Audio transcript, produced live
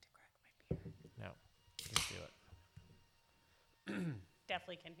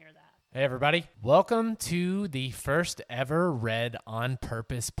definitely can hear that. Hey, everybody. Welcome to the first ever Red on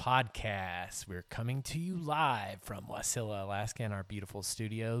Purpose podcast. We're coming to you live from Wasilla, Alaska, in our beautiful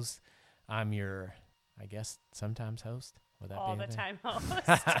studios. I'm your, I guess, sometimes host. Would that All be the anything? time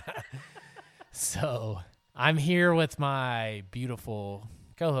host. So I'm here with my beautiful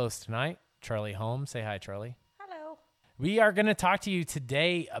co-host tonight, Charlie Holmes. Say hi, Charlie. Hello. We are going to talk to you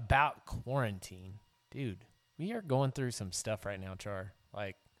today about quarantine. Dude, we are going through some stuff right now, Char.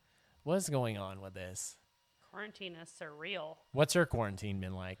 Like, what's going on with this? Quarantine is surreal. What's your quarantine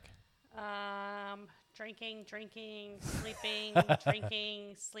been like? Drinking, sleeping,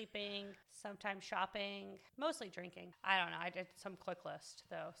 drinking, sleeping, sometimes shopping, mostly drinking. I don't know. I did some click list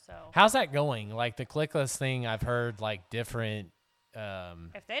though, so. How's that going? Like the click list thing, I've heard like different.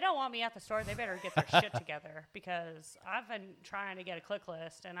 If they don't want me at the store, they better get their shit together because I've been trying to get a click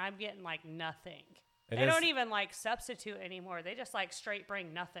list and I'm getting like nothing. They don't even like substitute anymore. They just like straight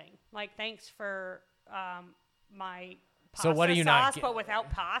bring nothing. Like thanks for my pasta So what do you sauce, not but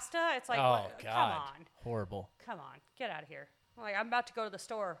without pasta. It's like, oh what, God, come on, horrible. come on, get out of here. Like I'm about to go to the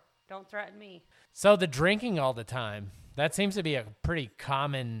store. Don't threaten me. So the drinking all the time, that seems to be a pretty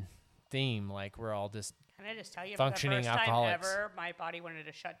common theme. Like we're all just Can I just tell you, functioning for the first alcoholics. time ever, my body went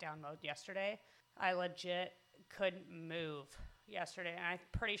into shutdown mode yesterday. I legit couldn't move yesterday, and I'm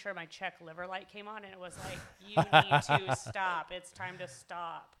pretty sure my check liver light came on, and it was like, you need to stop. It's time to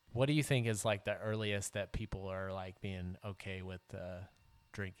stop. What do you think is like the earliest that people are like being okay with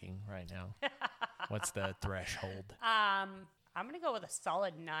drinking right now? What's the threshold? I'm going to go with a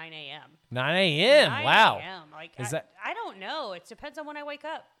solid 9 a.m. 9 a.m. 9 Wow. a.m. Like, Is that? I don't know. It depends on when I wake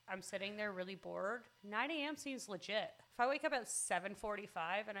up. I'm sitting there really bored. 9 a.m. seems legit. If I wake up at 7:45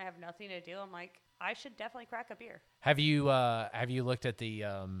 and I have nothing to do, I'm like, I should definitely crack a beer. Have you looked at the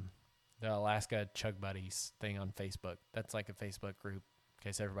Alaska Chug Buddies thing on Facebook? That's like a Facebook group. In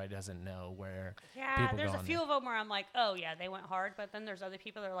case everybody doesn't know where Yeah, people there's go a on few there. of them where I'm like, oh yeah, they went hard, but then there's other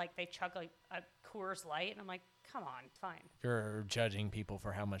people that are like, they chug like a Coors Light, and I'm like, come on, fine. You're judging people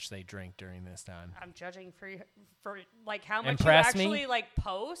for how much they drink during this time. I'm judging for like how much Impress you me? actually like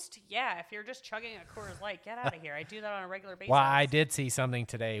post. Yeah, if you're just chugging a Coors Light, get out of here. I do that on a regular basis. Well, I did see something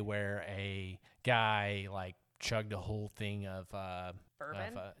today where a guy like chugged a whole thing of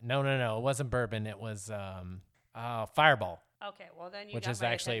Bourbon? No, it wasn't bourbon. It was Fireball. Okay, well then you Which got is my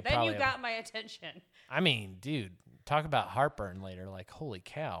actually atten- then probably you got my attention. I mean, dude, talk about heartburn later. Like, holy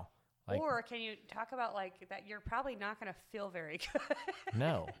cow! Like, Or can you talk about like that? You're probably not going to feel very good.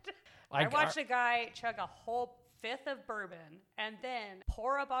 no. I Like, watched a guy chug a whole fifth of bourbon and then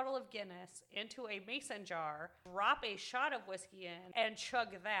pour a bottle of Guinness into a mason jar, drop a shot of whiskey in, and chug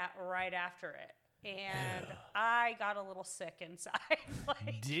that right after it. And I got a little sick inside.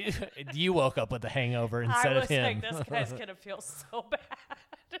 Like, Dude, you woke up with a hangover instead I was of him. like, this guy's going to feel so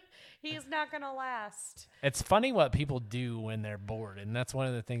bad. He's not going to last. It's funny what people do when they're bored, and that's one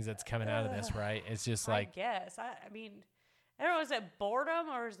of the things that's coming out of this, right? It's just like, I guess. I mean, I don't know, is it boredom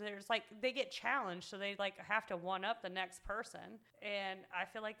or is there's like they get challenged, so they like have to one up the next person. And I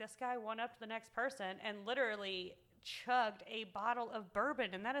feel like this guy one upped the next person and literally chugged a bottle of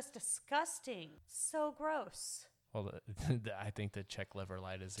bourbon, and that is disgusting. So gross. well, I think the Czech liver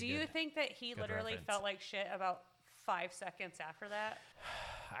light is. Do you think that he literally reference. felt like shit about 5 seconds after that?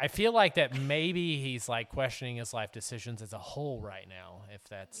 I feel like that maybe he's like questioning his life decisions as a whole right now, if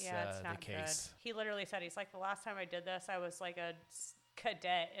that's Yeah, it's the not case. good. He literally said, he's like, the last time I did this, I was like a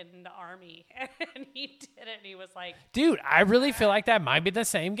cadet in the army, and he did it, and he was like, Dude, I really feel like that might be the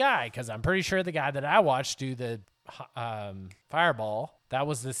same guy, because I'm pretty sure the guy that I watched do the Fireball, that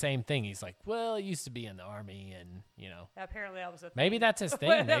was the same thing. He's like, well, I used to be in the army, and, you know. apparently that was a thing. Maybe that's his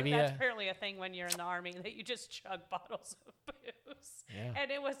thing. Maybe that's apparently a thing when you're in the army, that you just chug bottles of booze. Yeah.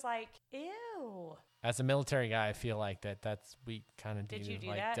 And it was like, ew. As a military guy, I feel like that's we kind of do Did you do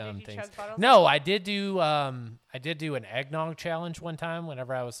like that? dumb Did you things. chug bottles? No, I did do an eggnog challenge one time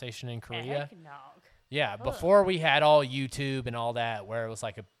whenever I was stationed in Korea. Eggnog. Yeah, before we had all YouTube and all that, where it was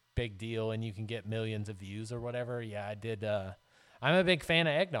like a big deal and you can get millions of views or whatever. Yeah, I did. I'm a big fan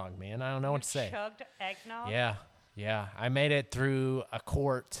of eggnog, man. I don't know what to say. Chugged eggnog? Yeah. I made it through a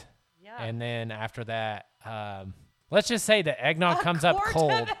quart, Yeah. and then after that, let's just say the eggnog comes up quart of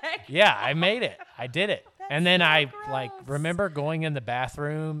cold. eggnog. Yeah, I made it. I did it. And then so I like gross. remember going in the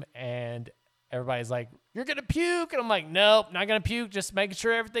bathroom and everybody's like, "You're gonna puke," and I'm like, "Nope, not gonna puke. Just making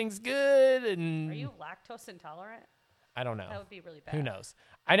sure everything's good." And Are you lactose intolerant? I don't know. That would be really bad. Who knows?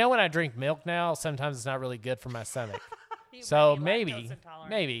 I know when I drink milk now, sometimes it's not really good for my stomach. You So might be lactose intolerant.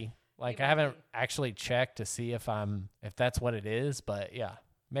 maybe. Like You I might haven't be. actually checked to see if that's what it is, but yeah,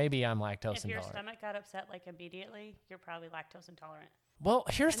 maybe I'm lactose If your intolerant. stomach got upset like immediately, you're probably lactose intolerant. Well,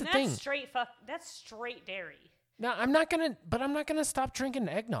 here's And the thing. That's straight dairy. No, I'm not gonna stop drinking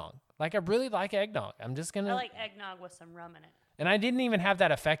eggnog. Like, I really like eggnog. I'm just gonna. I like eggnog with some rum in it. And I didn't even have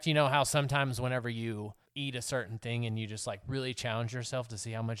that effect. You know how sometimes whenever you eat a certain thing and you just like really challenge yourself to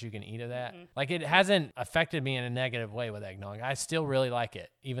see how much you can eat of that. Like, it hasn't affected me in a negative way with eggnog. I still really like it,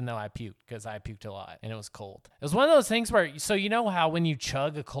 even though I puked, because I puked a lot and it was cold. It was one of those things where, so you know how when you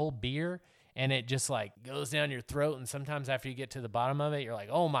chug a cold beer and it just like goes down your throat, and sometimes after you get to the bottom of it, you're like,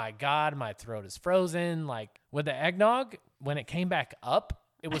 oh my God, my throat is frozen. Like with the eggnog, when it came back up,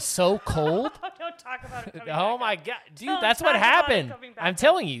 it was so cold. Don't talk about it. Oh my God, dude, Don't that's what talk about it happened. coming back I'm up.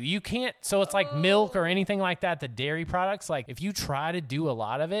 telling you, you can't. So it's like milk or anything like that. The dairy products, like if you try to do a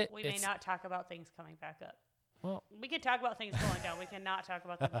lot of it, We may not talk about things coming back up. Well, We can talk about things going down. We cannot talk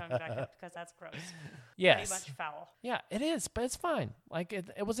about them coming back up because that's gross. yes, Pretty much foul. yeah, it is, but it's fine. Like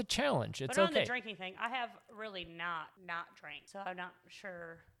it was a challenge. It's But on okay. the drinking thing, I have really not drank, so I'm not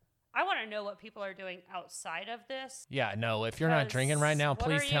sure. I want to know what people are doing outside of this. Yeah, no, if you're not Because drinking right now, what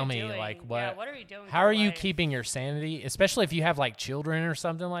please are tell you me doing? like Yeah, what are you doing? How with are your you life? keeping your sanity, especially if you have like children or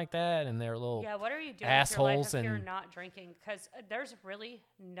something like that, and they're little. Yeah, what are you doing assholes with your life if you're and- not drinking? Because there's really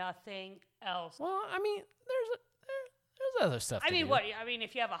nothing else. Well, I mean, there's other stuff. I to mean, do. what? I mean,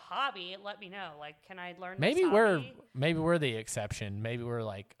 if you have a hobby, let me know. Like, can I learn? Maybe this hobby? we're the exception. Maybe we're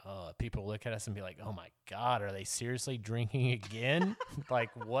like, people look at us and be like, oh my God, are they seriously drinking again? Like,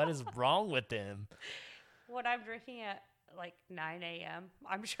 what is wrong with them? When I'm drinking at like 9 a.m.,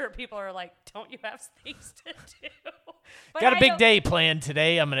 I'm sure people are like, "Don't you have things to do?" But Got a I big don't- day planned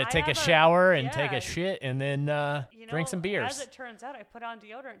today. I'm gonna I take a have a- shower and take yeah. a shit and then You drink some know, beers. As it turns out, I put on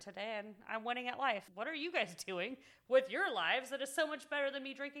deodorant today, and I'm winning at life. What are you guys doing with your lives that is so much better than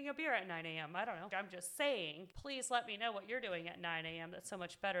me drinking a beer at 9 a.m.? I don't know. I'm just saying, please let me know what you're doing at 9 a.m. that's so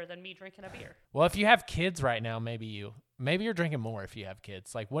much better than me drinking a beer. Well, if you have kids right now, maybe you're drinking more if you have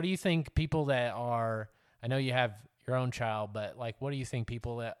kids. Like, what do you think people that are, I know you have your own child, but like, what do you think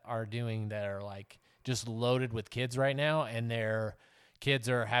people that are doing that are like just loaded with kids right now and their kids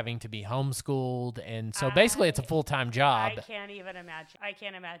are having to be homeschooled? And so basically it's a full-time job. I can't even imagine. I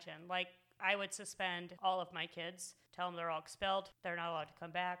can't imagine. Like, I would suspend all of my kids, tell them they're all expelled. They're not allowed to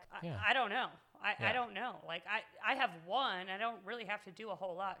come back. Yeah. I don't know. Yeah. I don't know. Like, I have one. I don't really have to do a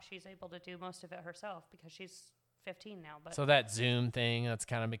whole lot. She's able to do most of it herself because she's 15 now. But So that Zoom thing, that's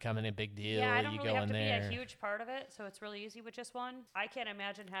kind of becoming a big deal. yeah, I don't you really go have in to there. be a huge part of it, so it's really easy with just one. I can't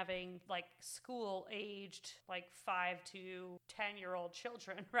imagine having like school-aged, like 5 to 10-year-old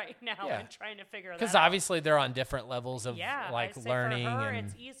children right now Yeah. and trying to figure that out. Because obviously they're on different levels of Yeah, like I'd say learning. For her, and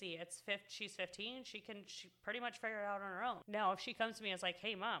it's easy. She's 15. She pretty much figure it out on her own. Now, if she comes to me and is like,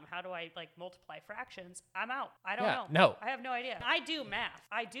 "Hey, mom, how do I like multiply fractions?" I'm out. I don't Yeah, know. no. I have no idea. I do math.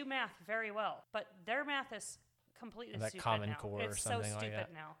 I do math very well, but their math is completely That stupid Common now. Core or it's something so like stupid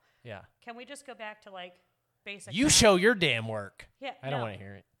that. now. yeah. Can we just go back to like basic? You math? show your damn work. Yeah, I don't no. want to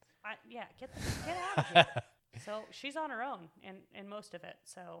hear it. Get out of here. So she's on her own in most of it.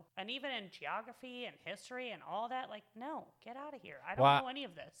 So, and even in geography and history and all that, like, no, get out of here. I don't Well, know any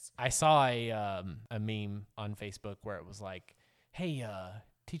of this. I saw a meme on Facebook where it was like, "Hey,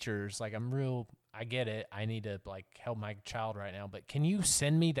 teachers, like I get it. I need to like help my child right now, but can you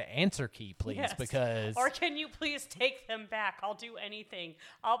send me the answer key, please? Yes. Because Or can you please take them back? I'll do anything.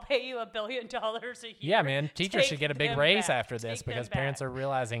 I'll pay you $1 billion a year. yeah, man, teachers should Take get a big them raise back. after this Take them because parents back. are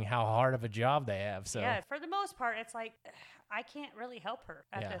realizing how hard of a job they have. So Yeah, for the most part, it's like I can't really help her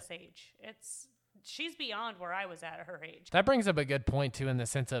at Yeah. this age. She's beyond where I was at her age. that brings up a good point too, in the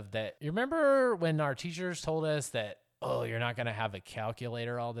sense of that. You remember when our teachers told us that, oh, you're not going to have a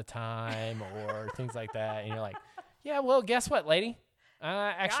calculator all the time or things like that. And you're like, yeah, well, guess what, lady?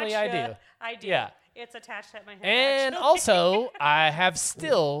 Actually, I do. Gotcha. I do. Yeah. It's attached at my head. And actually. also, I have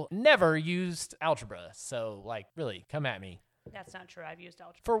still never used algebra. So, like, really, come at me. That's not true. I've used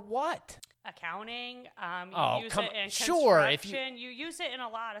algebra. For what? Accounting. You Oh, use come- it in sure, if you- construction. You use it in a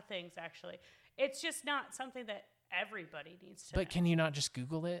lot of things, actually. It's just not something that everybody needs to know. But can you not just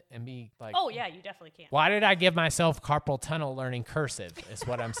Google it and be like, Oh, yeah, you definitely can. why did I give myself carpal tunnel learning cursive? Is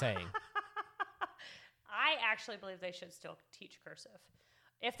what I'm saying. I actually believe they should still teach cursive.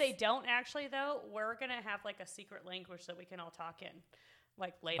 If they don't actually, though, we're going to have like a secret language that we can all talk in,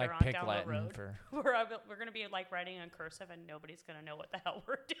 like later Like on pick down Latin the road. for- We're going to be like writing in cursive and nobody's going to know what the hell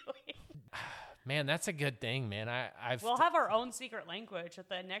we're doing. Man, that's a good thing, man. I've We'll have our own secret language that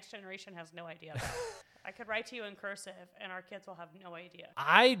the next generation has no idea about. I could write to you in cursive and our kids will have no idea.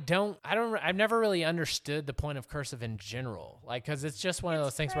 I've never really understood the point of cursive in general. Like, cause it's just one of It's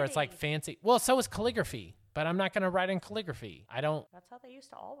those things where it's like pretty. fancy. Well, so is calligraphy, but I'm not going to write in calligraphy. That's how they used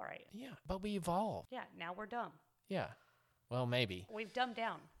to all write. Yeah, but we evolved. Yeah, now we're dumb. Yeah. Well, maybe. We've dumbed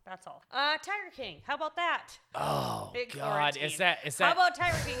down. That's all. Tiger King. How about that? Oh, Big God. quarantine. Is that? How about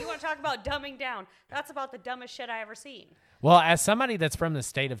Tiger King? You want to talk about dumbing down? That's about the dumbest shit I ever seen. Well, as somebody that's from the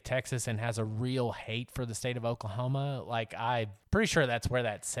state of Texas and has a real hate for the state of Oklahoma, like, I'm pretty sure that's where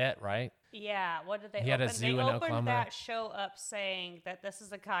that's set, right? Yeah, what did they He had a open? zoo They in opened Oklahoma. that show up saying that this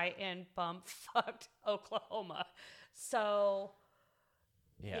is a guy in bumfucked Oklahoma. So,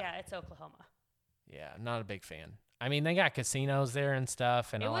 yeah, it's Oklahoma. Yeah, not a big fan. I mean, they got casinos there and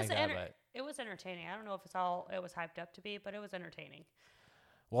stuff, and I like that, but... It was entertaining. I don't know if it was hyped up to be, but it was entertaining.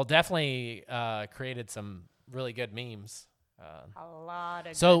 Well, definitely created some really good memes. A lot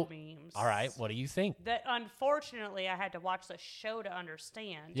of good memes. All right, what do you think? That unfortunately I had to watch the show to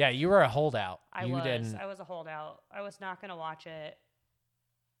understand. Yeah, you were a holdout. I was a holdout. I was not going to watch it.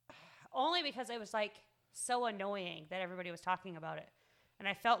 Only because it was like so annoying that everybody was talking about it. And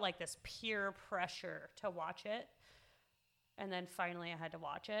I felt like this peer pressure to watch it. And then finally I had to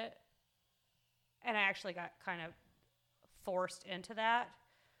watch it. And I actually got kind of forced into that.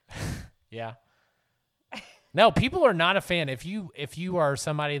 Yeah. No, people are not a fan. If you are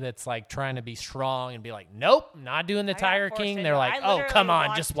somebody that's like trying to be strong and be like, nope, not doing the Tiger King, they're like, oh, come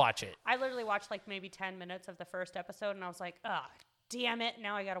on, just watch it. I literally watched like maybe 10 minutes of the first episode, and I was like, ah, damn it,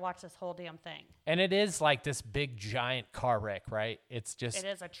 now I got to watch this whole damn thing. And it is like this big giant car wreck, right? It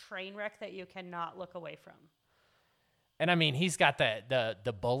is a train wreck that you cannot look away from. And I mean, he's got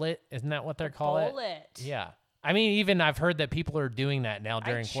the bullet, isn't that what they're calling it? Bullet. Yeah. I mean, even I've heard that people are doing that now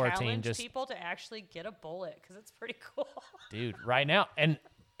during quarantine. I challenge people to actually get a bullet because it's pretty cool. Dude, right now. And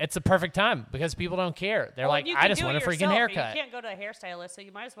it's the perfect time because people don't care. They're like, I just want a freaking haircut. You can't go to a hairstylist, so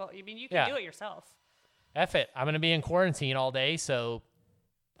you might as well. I mean, you can do it yourself. F it. I'm going to be in quarantine all day, so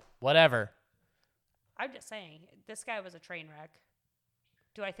whatever. I'm just saying, this guy was a train wreck.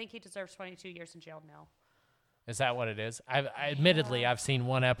 Do I think he deserves 22 years in jail? No. Is that what it is? Admittedly, I've seen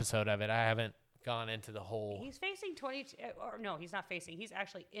one episode of it. I haven't gone into the whole... He's facing 22... Or no, he's not facing. He's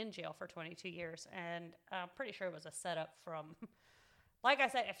actually in jail for 22 years. And I'm pretty sure it was a setup from... Like I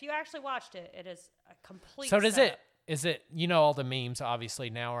said, if you actually watched it, it is a complete setup. Is it, you know, all the memes obviously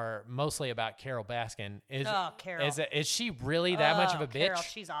now are mostly about Carol Baskin. Carol. Is she really that much of a bitch? Carol,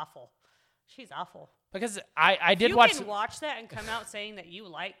 she's awful. She's awful. Because I did watch... You can watch that and come out saying that you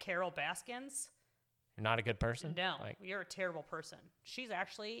like Carol Baskins... You're not a good person? No, you're a terrible person. She's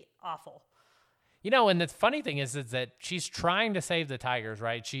actually awful. You know, and the funny thing is that she's trying to save the Tigers,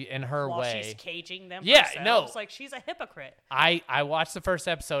 right? She in her While way. She's caging them. Yeah, herself. no. It's like she's a hypocrite. I watched the first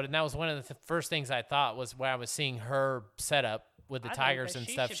episode, and that was one of the first things I thought was when I was seeing her setup with the Tigers and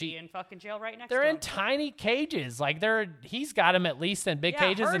stuff. She should be in fucking jail right next. They're to in him. tiny cages. Like he's got them at least in big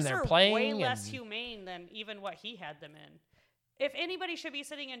cages, and they're playing. Way less humane than even what he had them in. If anybody should be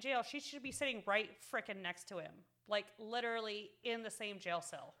sitting in jail, she should be sitting right frickin' next to him. Like, literally in the same jail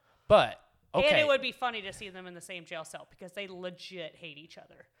cell. But, okay. And it would be funny to see them in the same jail cell because they legit hate each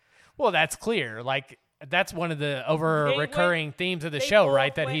other. Well, that's clear. Like, that's one of the recurring themes of the show,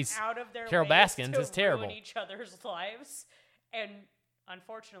 right? That he's... out of their Carol Baskins is terrible. Ruin each other's lives. And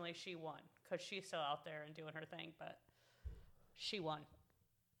unfortunately, she won because she's still out there and doing her thing. But she won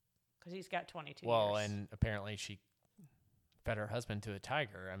because he's got 22 years. Well, and apparently she... fed her husband to a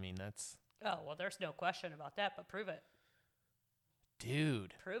tiger. I mean, that's... Oh, well, there's no question about that, but prove it.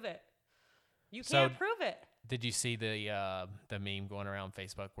 Dude. Prove it. You can't prove it. Did you see the meme going around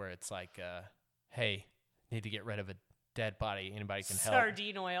Facebook where it's like, hey, need to get rid of a dead body. Anybody can help.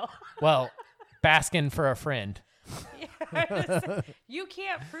 Sardine oil. Well, Baskin for a friend. Yes. You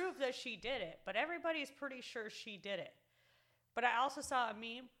can't prove that she did it, but everybody's pretty sure she did it. But I also saw a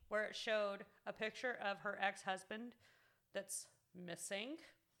meme where it showed a picture of her ex-husband that's missing,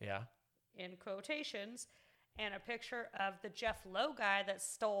 in quotations, and a picture of the Jeff Lowe guy that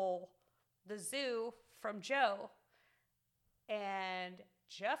stole the zoo from Joe. And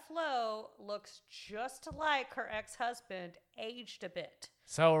Jeff Lowe looks just like her ex-husband, aged a bit.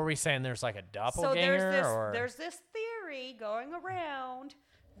 So are we saying there's like a doppelganger? So there's this theory going around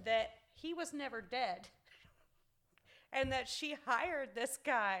that he was never dead. And that she hired this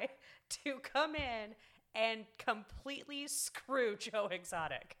guy to come in and completely screw Joe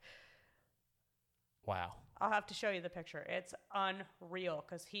Exotic. Wow. I'll have to show you the picture. It's unreal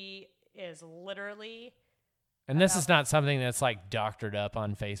because he is literally... And this is not something that's like doctored up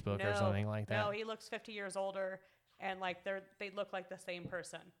on Facebook or something like that? No, he looks 50 years older and like they look like the same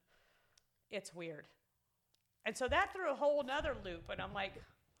person. It's weird. And so that threw a whole nother loop and I'm like,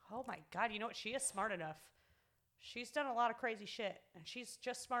 oh my God, you know what? She is smart enough. She's done a lot of crazy shit and she's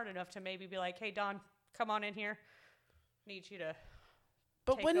just smart enough to maybe be like, hey, Don, come on in here. Need you to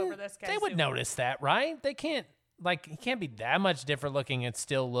take over this guy's They would notice that, right? They can't, like he can't be that much different looking and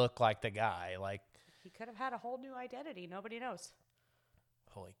still look like the guy. Like He could have had a whole new identity. Nobody knows.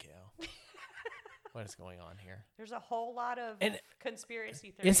 holy cow. What is going on here? There's a whole lot of And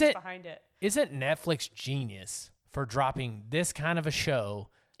conspiracy theories behind it. Isn't Netflix genius for dropping this kind of a show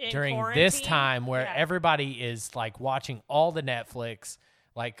In during quarantine? this time where Yeah. everybody is like watching all the Netflix,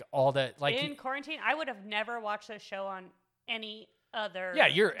 like all the like In quarantine, I would have never watched this show on any other. Yeah,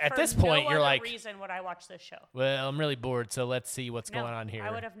 you're- at for this point, no you're other like- reason would I watch this show? well, I'm really bored, so let's see what's No, going on here.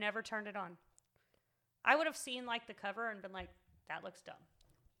 I would have never turned it on. I would have seen like the cover and been like, "That looks dumb."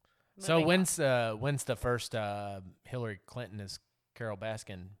 So Moving on. when's the first Hillary Clinton as Carol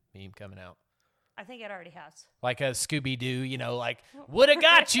Baskin meme coming out? I think it already has. Like a Scooby Doo, you know, like would have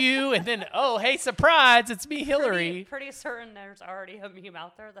got you, and then oh hey surprise, it's me Hillary. Pretty certain there's already a meme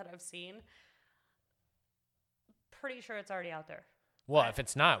out there that I've seen. Pretty sure it's already out there. Well, if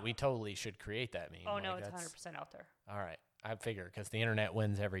it's not, we totally should create that meme. Oh Like, no, it's that's- 100% out there. All right, I figure because the internet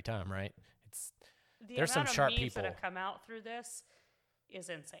wins every time, right? It's The There's some amount of sharp memes people. that have come out through this is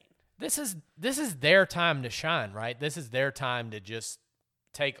insane. this is their time to shine, right? This is their time to just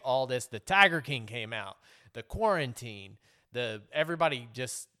take all this. The Tiger King came out, the quarantine, everybody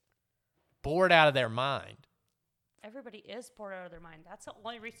just bored out of their mind. Everybody is bored out of their mind. That's the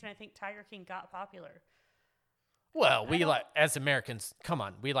only reason I think Tiger King got popular. Well, we like as Americans, come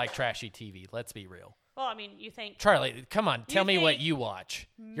on, we like trashy TV. Let's be real. Well, I mean, you think Charlie, come on, tell me what think you watch.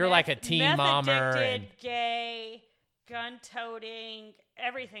 You're like a teen meth mommer, addicted, and gay, gun-toting,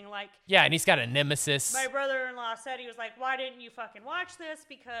 everything. Like yeah, and he's got a nemesis. my brother-in-law said, he was like, "Why didn't you fucking watch this?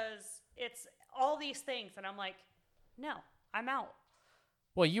 Because it's all these things." And I'm like, "No, I'm out."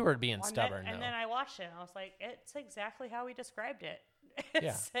 Well, you were being And stubborn, then, and though. then I watched it, and I was like, "It's exactly how he described it.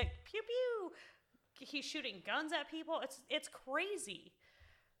 Yeah. It's like pew pew. He's shooting guns at people. It's crazy."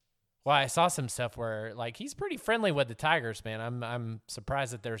 Well, I saw some stuff where like he's pretty friendly with the Tigers, man. I'm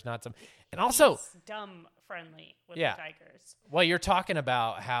surprised that there's not some. And also, He's dumb friendly with Yeah. the Tigers. well, you're talking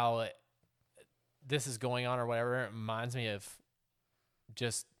about how this is going on or whatever. It reminds me of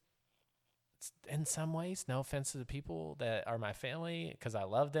just in some ways, no offense to the people that are my family because I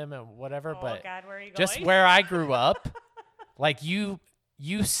love them and whatever, Oh but God, where are you going? just where I grew up, like you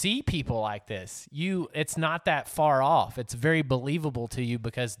see people like this. It's not that far off. It's very believable to you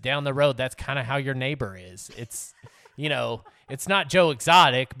because down the road, that's kind of how your neighbor is. It's, it's not Joe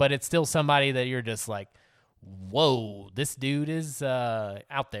Exotic, but it's still somebody that you're just like, whoa, this dude is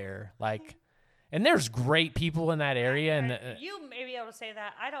out there. Like, and there's great people in that area. And You may be able to say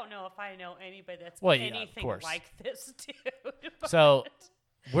that. I don't know if I know anybody that's Well, yeah, of anything course. like this dude. so but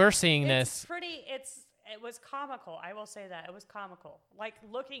we're seeing it's this. pretty. It was comical. I will say that it was comical. Like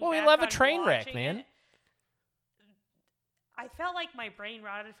looking. Well, we back love a on train wreck, watching man. it, I felt like my brain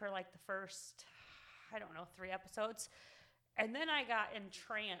rotted for like the first, I don't know, 3 episodes, and then I got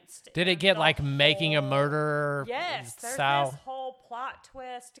entranced. Did it in get the like making a whole- murderer Yes, there's style? this whole plot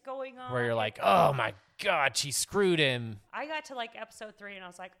twist going on Where you're It- like, oh my God, she screwed him. I got to like episode 3 and I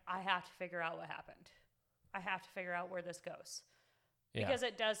was like, I have to figure out what happened. I have to figure out where this goes. Yeah. Because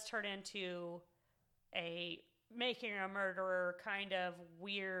it does turn into a making a murderer kind of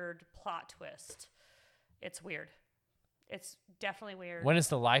weird plot twist. It's weird. It's definitely weird. When is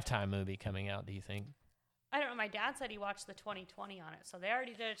the Lifetime movie coming out, do you think? I don't know. My dad said he watched the 2020 on it. So they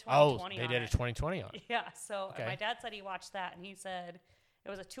already did a Oh, 2020 they on did a it. 2020 on it. Yeah. So Okay. my dad said he watched that and he said it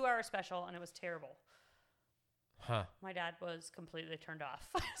was a 2-hour special and it was terrible. Huh. My dad was completely turned off.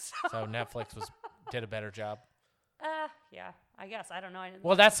 So Netflix did a better job. Yeah, I guess. I don't know. I didn't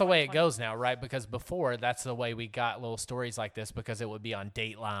Well, watch that's the way it 2020. goes now, right? Because before, that's the way we got little stories like this because it would be on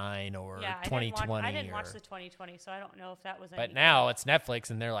Dateline or Yeah, 2020. I didn't watch or- the 2020, so I don't know if that was. But any now good. it's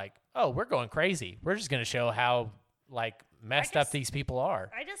Netflix, and they're like, oh, we're going crazy. We're just going to show how like messed up just- these people are.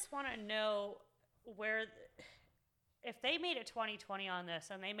 I just want to know where, if they made a 2020 on this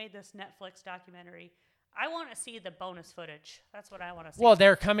and they made this Netflix documentary, I want to see the bonus footage. That's what I want to see. Well,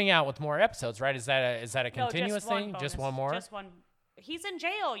 they're coming out with more episodes, right? Is that a No, continuous just one thing? Just bonus, one more? Just one. He's in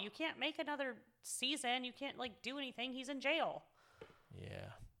jail. You can't make another season. You can't like do anything. He's in jail. Yeah.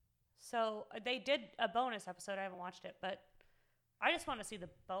 So they did a bonus episode. I haven't watched it, but I just want to see the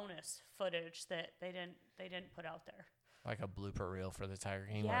bonus footage that they didn't put out there. Like a blooper reel for the Tiger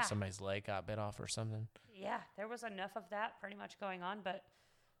King Yeah. where somebody's leg got bit off or something. Yeah, there was enough of that pretty much going on, but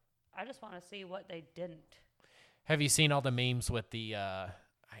I just want to see what they didn't. Have you seen all the memes with the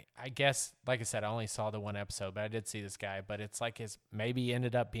I guess, like I said, I only saw the one episode, but I did see this guy. But it's like maybe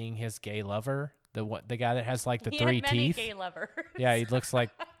ended up being his gay lover, the guy that has like the He 3 had many teeth. gay lovers. Yeah, he looks like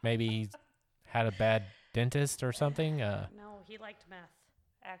maybe he had a bad dentist or something. No, he liked meth.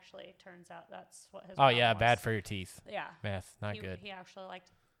 Actually, turns out that's what his Oh problem yeah, was. bad for your teeth. Yeah. Meth, not good. He actually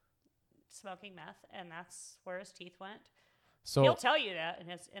liked smoking meth, and that's where his teeth went. So He'll tell you that in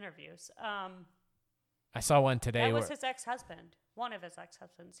his interviews. I saw one today That was where, his ex-husband. One of his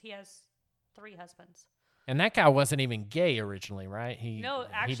ex-husbands. He has 3 husbands. and that guy wasn't even gay originally, right? He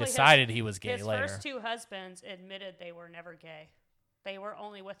Actually, decided he was gay his later. first 2 husbands admitted they were never gay. They were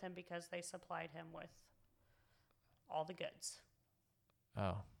only with him because they supplied him with all the goods.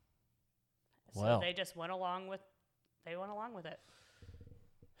 Oh. So Well. they just went along with it.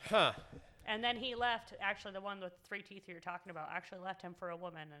 Huh. And then he left. Actually, the one with 3 teeth you're talking about actually left him for a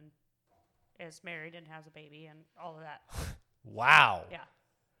woman and is married and has a baby and all of that. Wow. Yeah.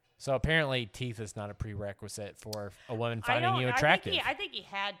 So apparently teeth is not a prerequisite for a woman finding you I attractive. think he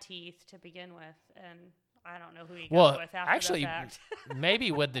had teeth to begin with, and I don't know who he got Well, with after actually, the fact.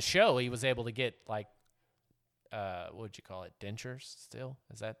 maybe with the show he was able to get like, what would you call it? Dentures still?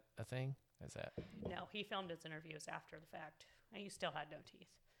 Is that a thing? Is that? No, he filmed his interviews after the fact, and he still had no teeth.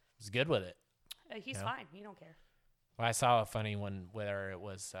 He's good with it. He's No? fine. He don't care. Well, I saw a funny one where it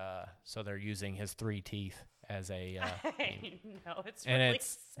was so they're using his 3 teeth as a No, it's and really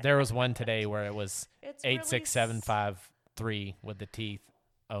it's sad. there was one today where it was It's 86753 with the teeth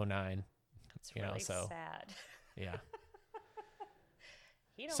 09. It's you know, really so- sad. Yeah.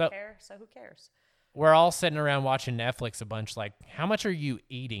 He don't So- care, so who cares? We're all sitting around watching Netflix a bunch. Like, how much are you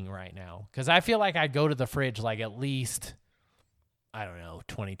eating right now? Because I feel like I go to the fridge like at least, I don't know,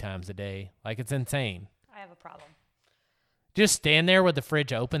 20 times a day. Like, it's insane. I have a problem. Just stand there with the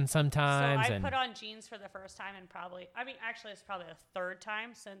fridge open sometimes. So I and put on jeans for the first time and actually it's probably the 3rd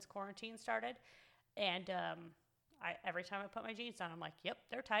time since quarantine started. And every time I put my jeans on, I'm like, yep,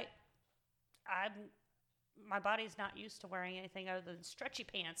 they're tight. My body's not used to wearing anything other than stretchy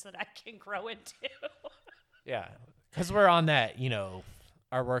pants that I can grow into. yeah, because we're on that,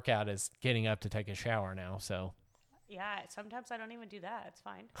 our workout is getting up to take a shower now. So Yeah, sometimes I don't even do that. It's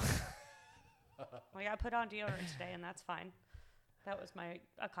fine. Like I put on deodorant today, and that's fine. That was my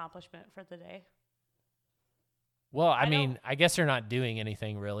accomplishment for the day. well, I I mean, I guess you're not doing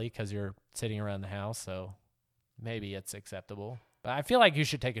anything really because you're sitting around the house. So maybe it's acceptable. But I feel like you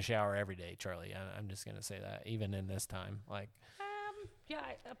should take a shower every day, Charlie. I'm just going to say that, even in this time. Like,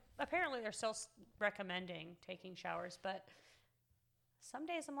 Apparently they're still recommending taking showers, but some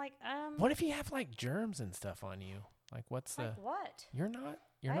days I'm like, what if you have like germs and stuff on you? Like, what's like the? what? You're not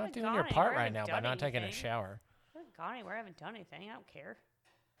I haven't doing gone your part anywhere. I right now haven't by done not taking a anything. shower. I haven't gone anywhere. I haven't done anything. I don't care.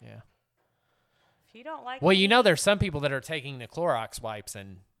 Yeah. If you don't like Well, me, there's some people that are taking the Clorox wipes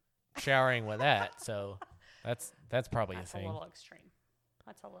and showering with that. So that's probably that's a thing. a little extreme.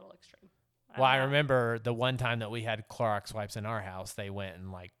 That's a little extreme. Well, I don't know. remember the one time that we had Clorox wipes in our house, they went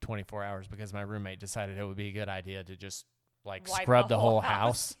in like 24 hours because my roommate decided it would be a good idea to just like Wipe scrub the whole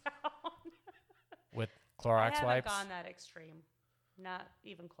house down. with I Clorox haven't wipes. gone that extreme. Not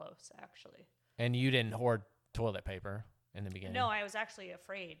even close, actually. And you didn't hoard toilet paper in the beginning. No, I was actually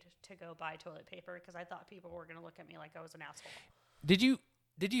afraid to go buy toilet paper because I thought people were going to look at me like I was an asshole. Did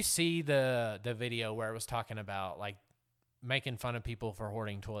you see the video where it was talking about like making fun of people for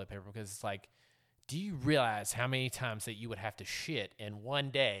hoarding toilet paper? Because it's like, do you realize how many times that you would have to shit in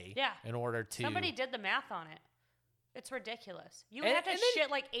one day Yeah. in order to Somebody did the math on it. It's ridiculous. You would And- have to and then- shit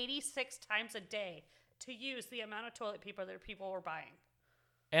like 86 times a day to use the amount of toilet paper that people were buying.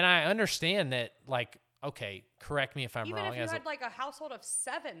 And I understand that, like, okay, correct me if I'm Even wrong. if you as a- had like a household of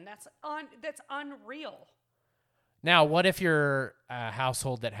 7, that's unreal. Now, what if you're a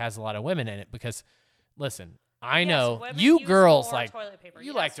household that has a lot of women in it? Because, listen, I Yes, know women you use girls more like toilet paper. you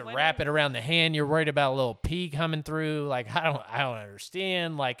Yes, like to women- wrap it around the hand. You're worried about a little pee coming through. Like, I don't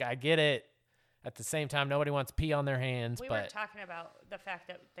understand. Like, I get it. At the same time, nobody wants pee on their hands. We but weren't talking about the fact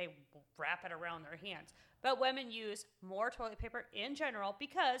that they wrap it around their hands. But women use more toilet paper in general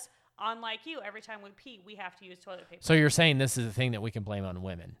because, unlike you, every time we pee, we have to use toilet paper. so you're saying this is a thing that we can blame on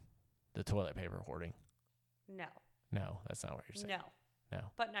women, the toilet paper hoarding? No. No, that's not what you're saying. No. No.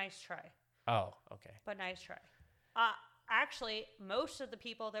 But nice try. Oh, okay. But nice try. Actually, most of the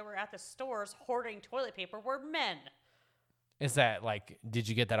people that were at the stores hoarding toilet paper were men. Is that like? Did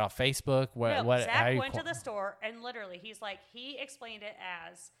you get that off Facebook? What? No, how Zach you went to qu- the store and literally, he explained it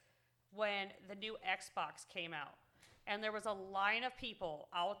as when the new Xbox came out. And there was a line of people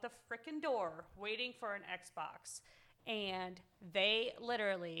out the frickin' door waiting for an Xbox. And they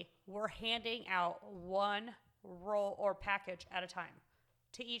literally were handing out one roll or package at a time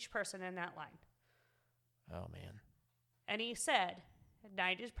to each person in that line. Oh man. And he said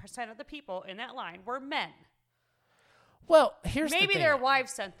 90% of the people in that line were men. Well, here's Maybe the thing. their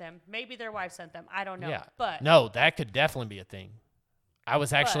wives sent them. I don't know. Yeah. But no, that could definitely be a thing. I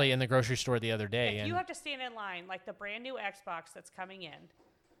was actually in the grocery store the other day. If and you have to stand in line, like the brand new Xbox that's coming in,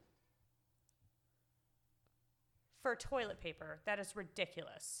 for toilet paper, that is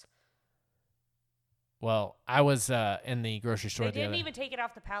ridiculous. Well, I was in the grocery store. They didn't even take it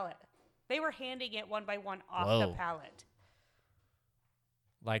off the pallet. They were handing it one by one off the pallet.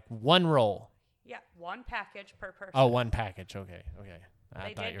 Like one roll. Yeah, one package per person. Oh, one package. Okay.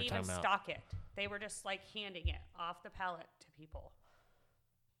 They didn't even stock it. They were just like handing it off the pallet to people.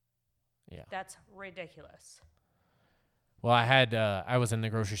 Yeah. That's ridiculous. Well, I was in the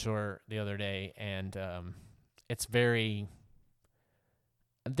grocery store the other day, and it's very.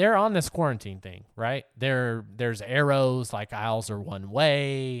 They're on this quarantine thing, right? There's arrows, like aisles are one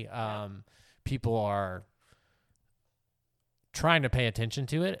way. People are trying to pay attention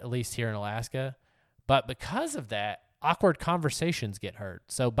to it, at least here in Alaska. But because of that, awkward conversations get heard.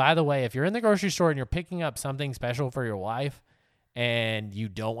 So, by the way, if you're in the grocery store and you're picking up something special for your wife and you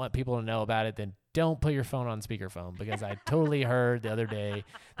don't want people to know about it, then don't put your phone on speakerphone, because I totally heard the other day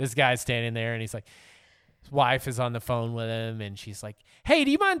this guy standing there and he's like, his wife is on the phone with him and she's like, hey,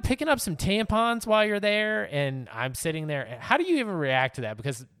 do you mind picking up some tampons while you're there? And I'm sitting there. How do you even react to that?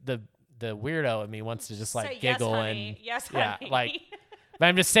 Because the weirdo in me wants to just like say, giggle yes, honey. and yes, yeah, honey. like. But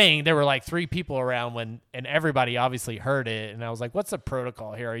I'm just saying there were like 3 people around and everybody obviously heard it. And I was like, what's the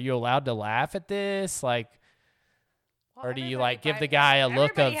protocol here? Are you allowed to laugh at this? Like, Well, or do you like give the guy a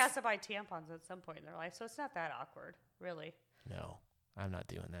look of? Everybody has to buy tampons at some point in their life, so it's not that awkward, really. No, I'm not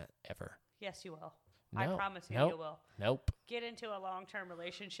doing that ever. Yes, you will. No, I promise you, nope, you will. Nope. Get into a long-term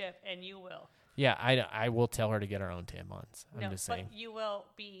relationship, and you will. Yeah, I will tell her to get her own tampons. I'm just saying. But you will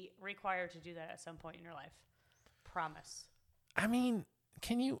be required to do that at some point in your life. Promise. I mean,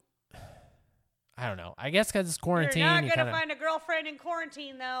 can you? I don't know. I guess because it's quarantine. You're not going to find a girlfriend in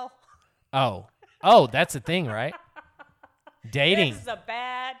quarantine, though. Oh, that's a thing, right? Dating. This is a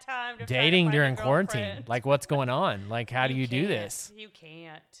bad time to dating find during a quarantine. Like, what's going on? Like, how do you do this? You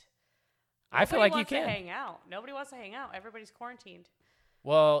can't. I feel like you can. can. Hang out. Nobody wants to hang out. Everybody's quarantined.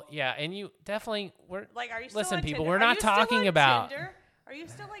 Well, yeah, and you definitely are you still listen, on people. Tinder? We're not talking about. Tinder? Are you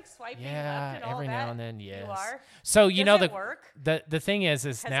still like swiping left and all every that? now and then, yes. You are. So you know it work? the thing is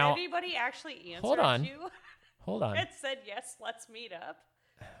Has now. anybody actually answered Hold on. you? Hold on. It said yes. Let's meet up.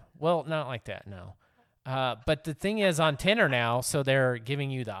 Well, not like that, no. But the thing is on Tinder now, so they're giving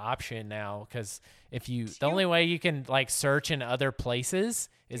you the option now, because the only way you can like search in other places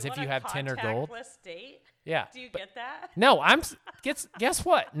is if you have Tinder Gold. Date? Yeah. Do you get that? No, guess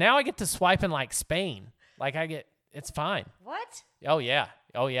what? Now I get to swipe in like Spain. Like it's fine. What? Oh yeah.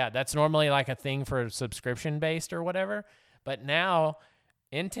 That's normally like a thing for subscription based or whatever. But now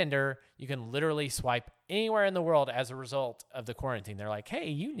in Tinder, you can literally swipe anywhere in the world as a result of the quarantine. They're like, hey,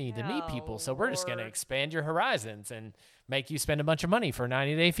 you need to meet people. So we're just going to expand your horizons and make you spend a bunch of money for a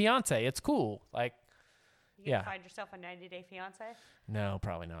 90-day fiance. It's cool. Like, you can find yourself a 90-day fiance? No,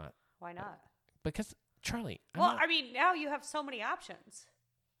 probably not. Why not? Because, Charlie. I mean, now you have so many options.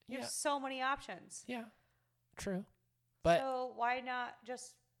 You have so many options. Yeah, true. But so why not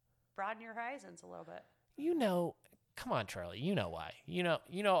just broaden your horizons a little bit? Come on, Charlie. You know why. You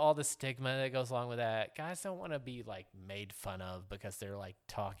know all the stigma that goes along with that. Guys don't want to be like made fun of because they're like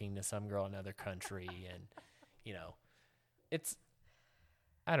talking to some girl in another country and it's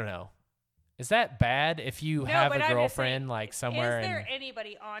I don't know. Is that bad if you have a girlfriend like somewhere? Is there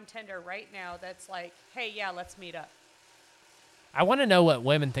anybody on Tinder right now that's like, hey, yeah, let's meet up? I want to know what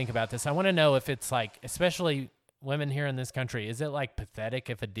women think about this. I want to know if it's like, especially women here in this country, is it like pathetic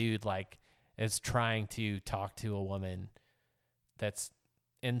if a dude like is trying to talk to a woman that's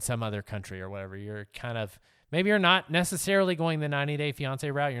in some other country or whatever? You're kind of, maybe you're not necessarily going the 90-day fiance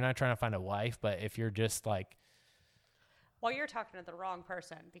route. You're not trying to find a wife, but if you're just like. Well, you're talking to the wrong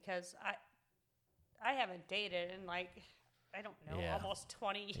person, because I haven't dated in like, I don't know, almost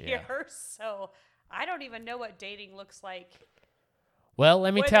 20 years. So I don't even know what dating looks like. Well,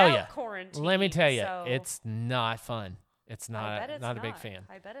 let me tell you. Quarantine, it's not fun. It's not. Not a big fan.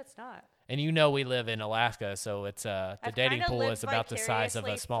 I bet it's not. And we live in Alaska, so it's the dating pool is about the size of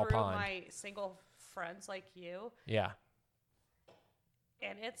a small pond. My single friends like you. Yeah.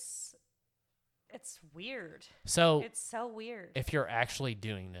 And it's weird. So it's so weird. If you're actually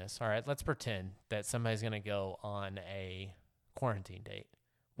doing this, all right, let's pretend that somebody's going to go on a quarantine date.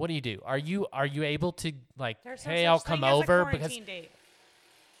 What do you do? Are you able to like, hey, I'll come over because date.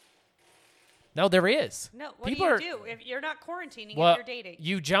 No, there is. No, what do you do if you're not quarantining if you're dating?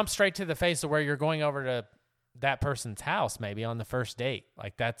 You jump straight to the face of where you're going over to that person's house maybe on the first date.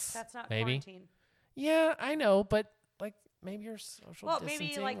 Like that's not quarantine. Yeah, I know, but like maybe you're social Well, distancing.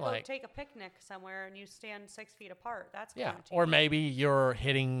 maybe like go take a picnic somewhere and you stand 6 feet apart. That's yeah. quarantine. Or maybe you're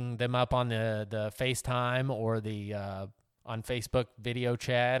hitting them up on the FaceTime or the on Facebook video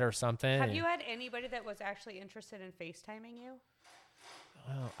chat or something. Have you had anybody that was actually interested in FaceTiming you?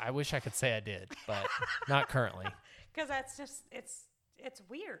 Well, I wish I could say I did, but not currently. Because that's just it's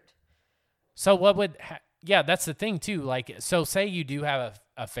weird. So what would yeah, that's the thing too. Like, so say you do have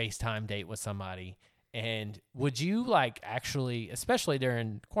a FaceTime date with somebody, and would you like actually, especially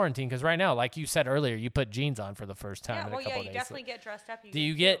during quarantine, because right now, like you said earlier, you put jeans on for the first time in a couple of days. You definitely get dressed up. Do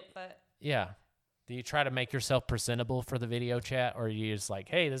you get? Yeah. Do you try to make yourself presentable for the video chat, or are you just like,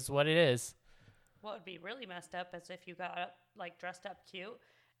 hey, this is what it is? What would be really messed up is if you got up, like dressed up cute,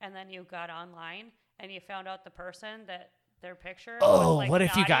 and then you got online and you found out the person that their picture. Oh, was, like, what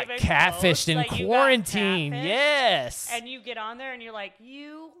if you got catfished in like quarantine? Yes. And you get on there and you're like,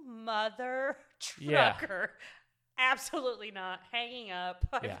 you mother trucker. Absolutely not. Hanging up.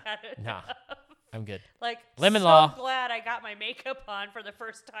 I've had enough. I'm good. Like, Lemon so law. glad I got my makeup on for the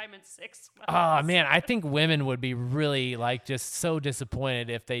first time in 6 months. Oh, man. I think women would be really, like, just so disappointed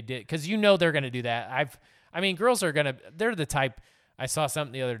if they did. Because you know they're going to do that. I mean, girls are going to, they're the type. I saw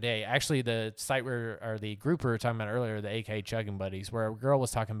something the other day. Actually, the site or the group we were talking about earlier, the AK Chugging Buddies, where a girl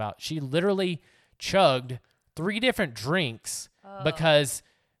was talking about, she literally chugged 3 different drinks because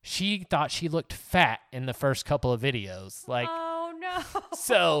she thought she looked fat in the first couple of videos. Like, oh, no.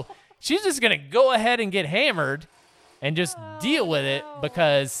 So she's just going to go ahead and get hammered and just deal with it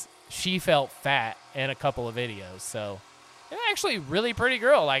because she felt fat in a couple of videos. So, actually, really pretty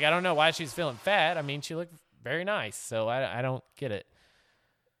girl. Like, I don't know why she's feeling fat. I mean, she looked very nice. So, I don't get it.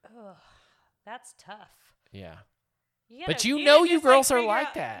 Ugh, that's tough. Yeah. But you know you girls are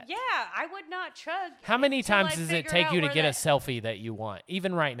like that. Yeah, I would not chug. How many times does it take you to get a selfie that you want?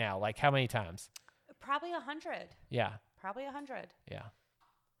 Even right now, like how many times? Probably 100. Yeah. Probably 100. Yeah.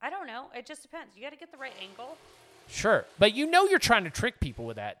 I don't know. It just depends. You got to get the right angle. Sure. But you know you're trying to trick people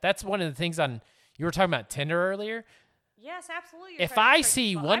with that. That's one of the things you were talking about Tinder earlier. Yes, absolutely. If I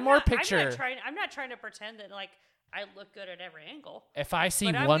see one more picture. I'm not trying to pretend that like I look good at every angle. If I see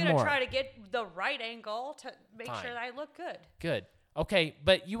one more. But I'm going to try to get the right angle to make sure that I look good. Good. Okay,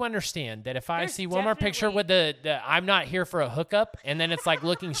 but you understand that if I see one more picture with the I'm not here for a hookup, and then it's like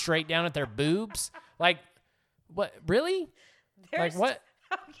looking straight down at their boobs, like, what, really? Like what?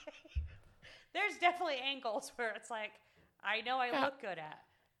 Okay. There's definitely angles where it's like, I know I look good at.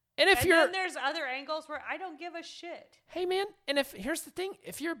 And then there's other angles where I don't give a shit. Hey, man, and here's the thing,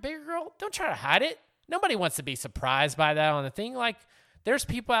 if you're a bigger girl, don't try to hide it. Nobody wants to be surprised by that on the thing. Like, there's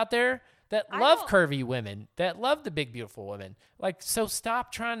people out there that love curvy women, that love the big, beautiful women. Like, so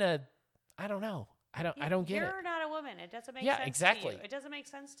stop trying to, I don't know. I don't get it. You're not a woman. It doesn't make sense exactly. to you. It doesn't make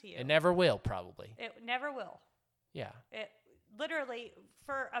sense to you. It never will, probably. It never will. Yeah. It literally,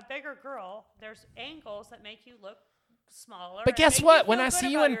 for a bigger girl, there's angles that make you look smaller. But guess what? When I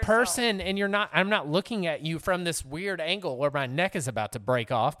see you in person and I'm not looking at you from this weird angle where my neck is about to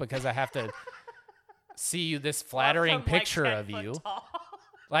break off because I have to see you this flattering picture of you.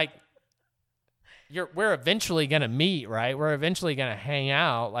 Like, we're eventually going to meet, right? We're eventually going to hang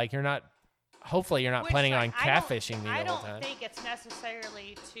out. Like, hopefully you're not planning on catfishing me the whole time. I don't think it's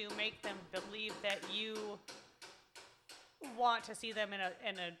necessarily to make them believe that you want to see them in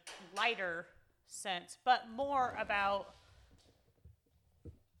a lighter sense, but more about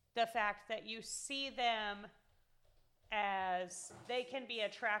the fact that you see them as they can be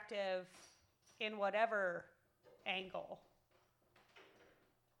attractive in whatever angle,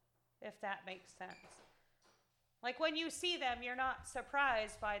 if that makes sense. Like, when you see them, you're not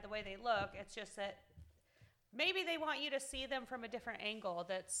surprised by the way they look. It's just that maybe they want you to see them from a different angle.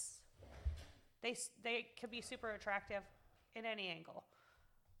 They could be super attractive in any angle.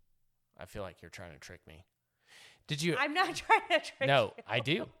 I feel like you're trying to trick me. I'm not trying to trick you. No, I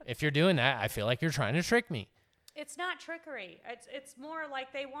do. If you're doing that, I feel like you're trying to trick me. It's not trickery. It's more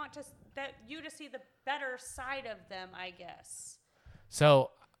like they want you to see the better side of them, I guess.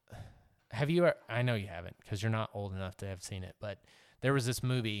 So, have you? I know you haven't because you're not old enough to have seen it. But there was this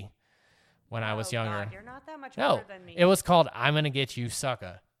movie when I was younger. God, you're not that much older than me. It was called "I'm Gonna Get You,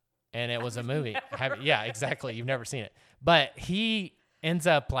 Sucker," and it was a movie. Yeah, exactly. You've never seen it, but he ends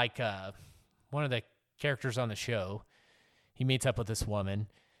up like one of the characters on the show. He meets up with this woman,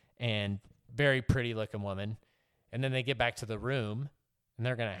 and very pretty looking woman. And then they get back to the room, and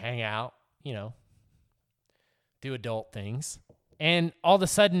they're going to hang out, do adult things. And all of a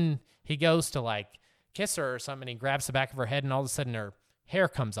sudden, he goes to, like, kiss her or something, and he grabs the back of her head, and all of a sudden her hair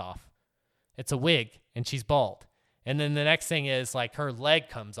comes off. It's a wig, and she's bald. And then the next thing is, like, her leg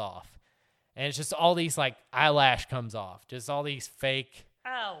comes off. And it's just all these like eyelash comes off, just all these fake.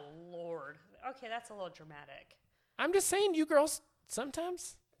 Oh, Lord. Okay, that's a little dramatic. I'm just saying, you girls,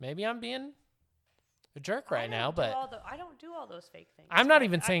 sometimes, maybe I'm being a jerk right now, but I don't do all those fake things. I'm not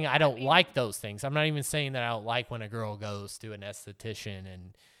even saying I don't like those things. I'm not even saying that I don't like when a girl goes to an esthetician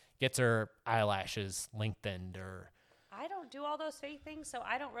and gets her eyelashes lengthened or. I don't do all those fake things, so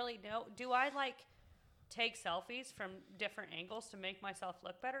I don't really know. Do I like take selfies from different angles to make myself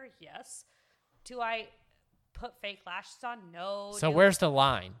look better? Yes. Do I put fake lashes on? No. So where's the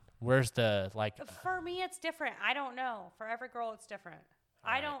line? Where's the like? For me, it's different. I don't know. For every girl, it's different.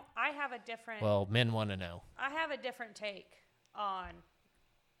 I have a different. Well, men want to know. I have a different take on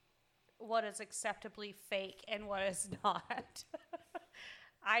what is acceptably fake and what is not.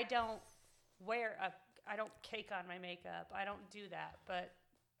 I don't cake on my makeup. I don't do that, but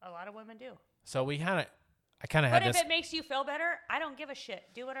a lot of women do. So I kind of had this. this. But if it makes you feel better, I don't give a shit.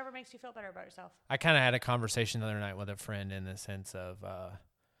 Do whatever makes you feel better about yourself. I kind of had a conversation the other night with a friend in the sense of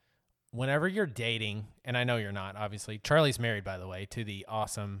whenever you're dating, and I know you're not, obviously. Charlie's married, by the way, to the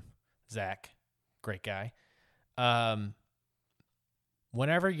awesome Zach. Great guy.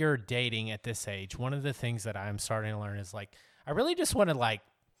 Whenever you're dating at this age, one of the things that I'm starting to learn is like, I really just want to like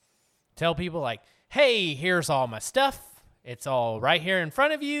tell people like, hey, here's all my stuff. It's all right here in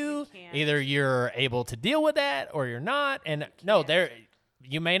front of you. Either you're able to deal with that or you're not. And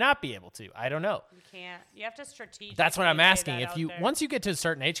you may not be able to. I don't know. You can't. You have to strategically. That's what I'm asking. If you once you get to a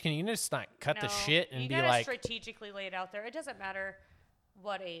certain age, can you just not cut the shit and be like strategically lay it out there? It doesn't matter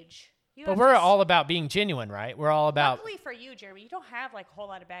what age. But we're all about being genuine, right? We're all about. Luckily for you, Jeremy, you don't have like a whole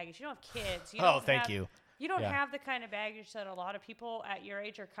lot of baggage. You don't have kids. Thank you. You don't have the kind of baggage that a lot of people at your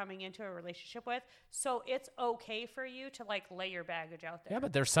age are coming into a relationship with. So it's okay for you to like lay your baggage out there. Yeah,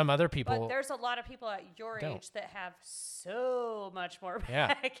 but there's some other people. But there's a lot of people at your age that have so much more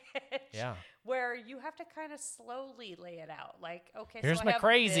baggage. Yeah. Where you have to kind of slowly lay it out. Like, okay, here's so my I have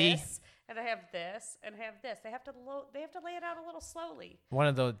crazy. This, and I have this, and I have this. They have to lay it out a little slowly. One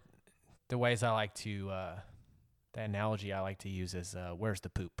of the ways I like to, the analogy I like to use is, where's the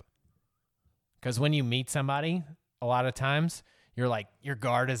poop? Because when you meet somebody, a lot of times you're like, your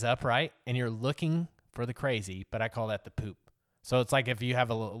guard is up, right? And you're looking for the crazy, but I call that the poop. So it's like if you have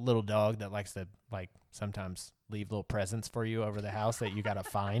a little dog that likes to like sometimes leave little presents for you over the house that you got to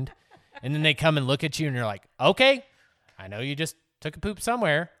find. And then they come and look at you and you're like, okay, I know you just took a poop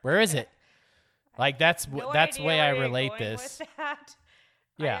somewhere. Where is it? Like that's the way I relate this. With that.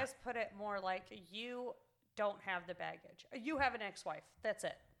 Yeah. I just put it more like you don't have the baggage. You have an ex-wife. That's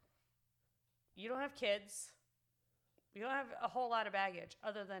it. You don't have kids. You don't have a whole lot of baggage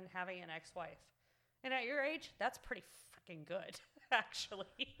other than having an ex-wife. And at your age, that's pretty freaking good,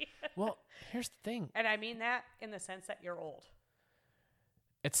 actually. Well, here's the thing. And I mean that in the sense that you're old.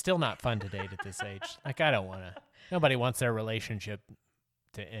 It's still not fun to date at this age. Like, I don't want to. Nobody wants their relationship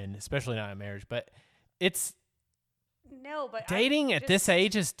to end, especially not a marriage. But it's... No, but... Dating at this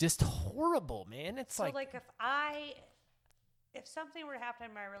age is just horrible, man. It's so like if something were to happen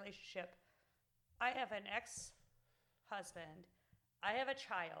in my relationship... I have an ex-husband. I have a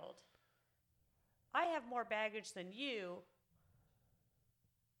child. I have more baggage than you.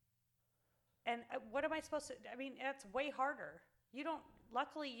 And what am I supposed to... I mean, that's way harder.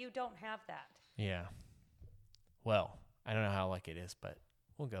 Luckily, you don't have that. Yeah. Well, I don't know how lucky it is, but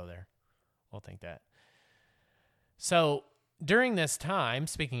we'll go there. We'll think that. So, during this time,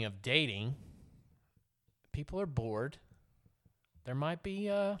 speaking of dating, people are bored. There might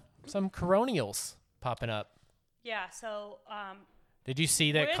be... some coronials popping up. Yeah, so... did you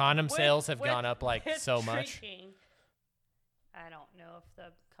see that condom sales have gone up like so much? I don't know if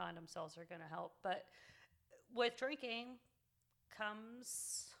the condom sales are going to help, but with drinking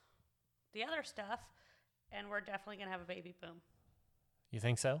comes the other stuff, and we're definitely going to have a baby boom. You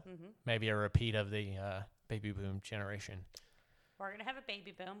think so? Mm-hmm. Maybe a repeat of the baby boom generation. We're going to have a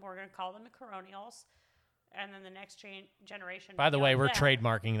baby boom. We're going to call them the coronials. And then the next generation... By the way, we're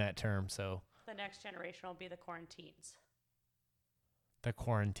trademarking that term, so... The next generation will be the quarantines. The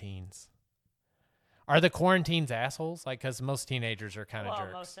quarantines. Are the quarantines assholes? Like, because most teenagers are kind of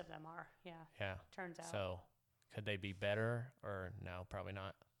jerks. Most of them are, yeah. Yeah. Turns out. So, could they be better or no, probably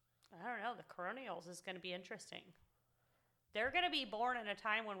not? I don't know. The coronials is going to be interesting. They're going to be born in a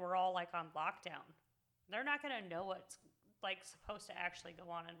time when we're all, like, on lockdown. They're not going to know what's, like, supposed to actually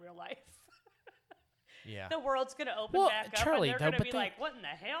go on in real life. Yeah. The world's going to open back up, Charlie, and they're going to be like, what in the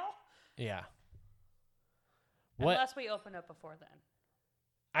hell? Yeah. Unless we open up before then.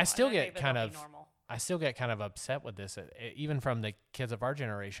 I still get kind of upset with this, even from the kids of our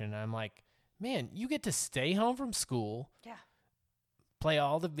generation. I'm like, man, you get to stay home from school. Yeah. play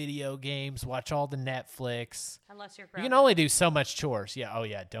all the video games, watch all the Netflix. Unless you're You grounded. can only do so much chores. Yeah. Oh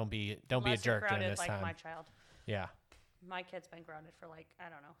yeah. Don't be a Unless you're jerk during grounded this like time. my child. Yeah. My kid's been grounded for like, I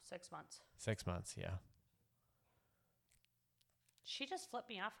don't know, 6 months. 6 months. Yeah. She just flipped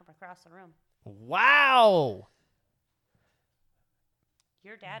me off from across the room. Wow.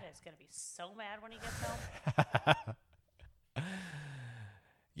 Your dad is going to be so mad when he gets home.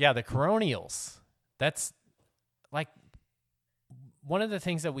 Yeah, the coronials. That's like one of the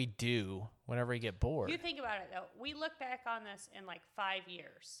things that we do whenever we get bored. You think about it, though. We look back on this in like 5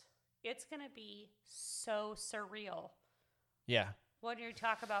 years. It's going to be so surreal. Yeah. When you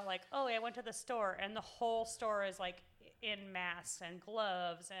talk about like, oh, I went to the store and the whole store is like in masks and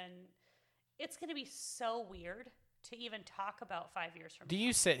gloves, and it's going to be so weird to even talk about 5 years from now. Do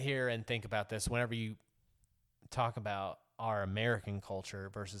you sit here and think about this whenever you talk about our American culture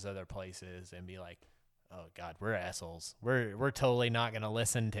versus other places and be like, oh God, we're assholes. We're totally not going to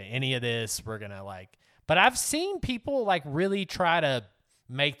listen to any of this. We're going to like, but I've seen people like really try to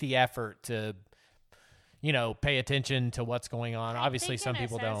make the effort to, you know, pay attention to what's going on. Obviously some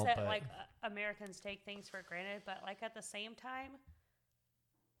people don't, that, but like Americans take things for granted, but like at the same time,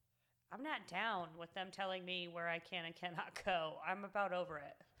 I'm not down with them telling me where I can and cannot go. I'm about over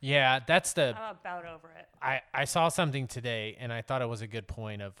it. yeah, that's the, I'm about over it. I saw something today and I thought it was a good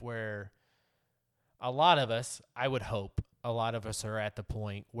point of where a lot of us, I would hope a lot of us are at the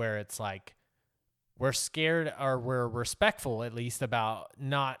point where it's like we're scared or we're respectful at least about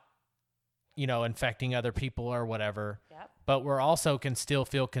not, you know, infecting other people or whatever. Yep. But we're also can still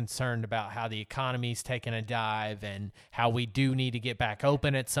feel concerned about how the economy's taking a dive and how we do need to get back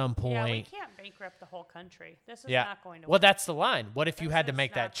open at some point. Yeah, we can't bankrupt the whole country. This is Yeah. not going to Well, work. that's the line. What if you This had to is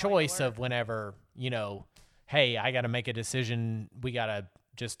make that not going to choice of work. whenever, you know, hey, I got to make a decision. We got to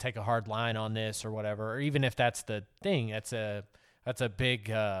just take a hard line on this or whatever. Or even if that's the thing, that's a big,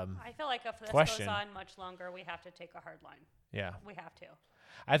 I feel like if this question. goes on much longer, we have to take a hard line. yeah. We have to.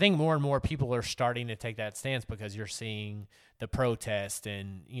 I think more and more people are starting to take that stance because you're seeing the protest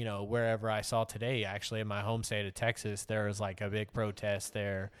and, you know, wherever I saw today, actually in my home state of Texas, there was like a big protest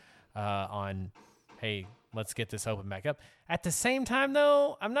there on, hey, let's get this open back up. At the same time,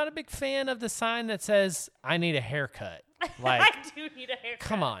 though, I'm not a big fan of the sign that says, I need a haircut. Like, I do need a haircut.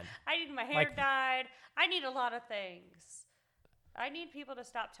 come on. I need my hair Like- dyed. I need a lot of things. I need people to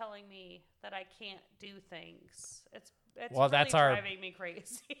stop telling me that I can't do things. It's Well, really that's our- driving me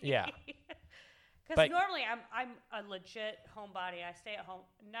crazy. Yeah. Because But- normally I'm a legit homebody. I stay at home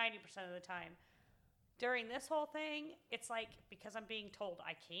 90% of the time. During this whole thing, it's like because I'm being told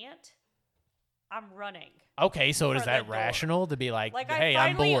I can't, I'm running. Okay, so is For that the door. rational to be like, Like hey, I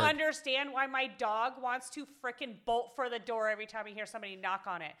I'm finally bored? understand why my dog wants to freaking bolt for the door every time he hears somebody knock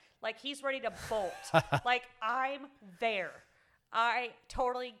on it. Like he's ready to bolt. Like I'm there. I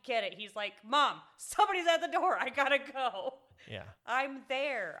totally get it. He's like, Mom, somebody's at the door. I gotta go. Yeah. I'm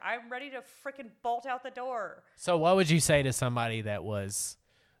there. I'm ready to freaking bolt out the door. So what would you say to somebody that was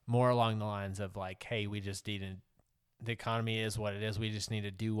more along the lines of like, hey, we just need to, the economy is what it is. We just need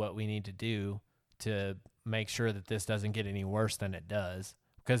to do what we need to do to make sure that this doesn't get any worse than it does.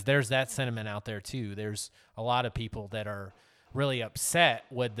 Because there's that sentiment out there too. There's a lot of people that are really upset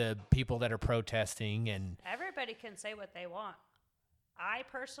with the people that are protesting and Everybody can say what they want. I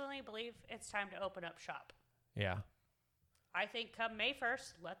personally believe it's time to open up shop. yeah. I think come May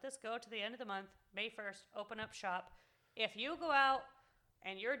 1st, let this go to the end of the month. May 1st, open up shop. If you go out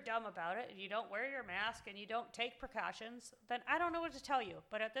and you're dumb about it and you don't wear your mask and you don't take precautions, then I don't know what to tell you.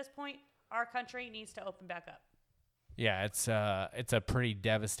 But at this point, our country needs to open back up. Yeah, it's a pretty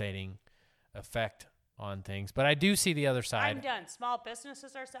devastating effect on things. But I do see the other side. I'm done. Small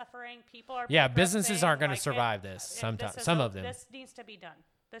businesses are suffering. People are Yeah, bankrupting. businesses aren't gonna Like, survive this sometimes- this is some of them. This needs to be done.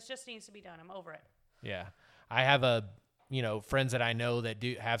 This just needs to be done. I'm over it. Yeah. I have friends that I know that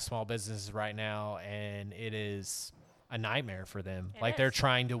do have small businesses right now, and it is a nightmare for them. It Like they're is.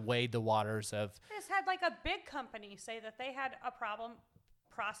 trying to wade the waters of, I just had like a big company say that they had a problem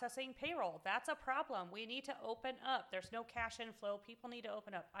processing payroll. That's a problem. We need to open up. There's no cash inflow. People need to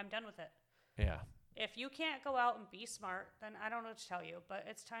open up. I'm done with it. yeah. If you can't go out and be smart, then I don't know what to tell you, but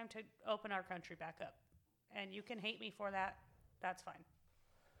it's time to open our country back up. And you can hate me for that. That's fine.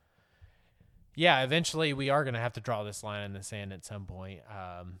 Yeah, eventually we are going to have to draw this line in the sand at some point.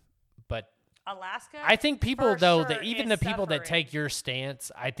 But Alaska? I think people, for though, sure that even is the people that suffering. take your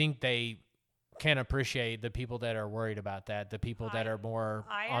stance, I think they can appreciate the people that are worried about that, the people that are more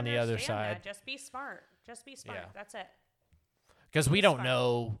I on the other understand side. that. Just be smart. Just be smart. Yeah. That's it. Because we It's don't fine.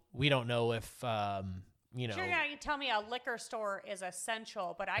 know. We don't know if you know. Sure, yeah, you tell me a liquor store is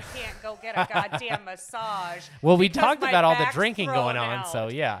essential, but I can't go get a goddamn massage. Well, we because talked my about all the back's drinking going thrown on, out. so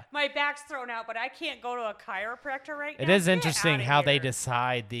yeah. My back's thrown out, but I can't go to a chiropractor right now. It is Get interesting outta how they here.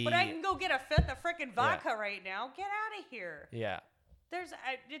 decide the. But I can go get a fifth of freaking vodka right now. Get out of here. Yeah.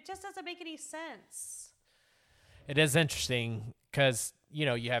 It just doesn't make any sense. It is interesting because, you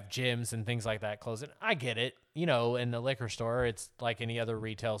know, you have gyms and things like that closing. I get it. You know, in the liquor store, it's like any other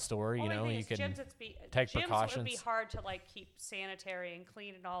retail store. You Only know, thing you is can take gyms precautions. would be hard to like keep sanitary and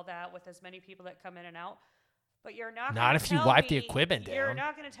clean and all that with as many people that come in and out. But you're not. Not gonna if you tell wipe the me- equipment You're down.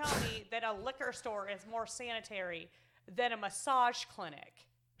 not going to tell me that a liquor store is more sanitary than a massage clinic,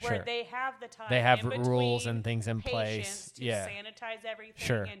 where Sure. they have the time. They have in rules between and things in patients place. to Yeah. sanitize everything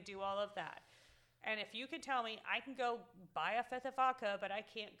Sure. and do all of that. And if you can tell me I can go buy a fifth of vodka, but I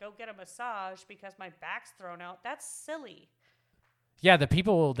can't go get a massage because my back's thrown out, that's silly. Yeah, the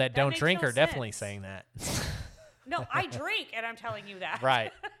people that don't makes drink no are definitely sense. saying that. No, I drink, and I'm telling you that.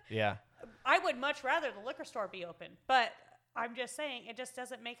 Right. Yeah. I would much rather the liquor store be open, but I'm just saying it just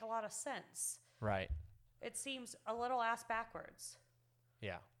doesn't make a lot of sense. Right. It seems a little ass backwards.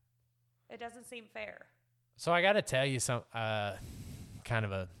 Yeah. It doesn't seem fair. So I got to tell you some kind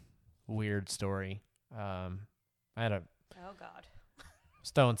of a weird story. I had a Oh God. was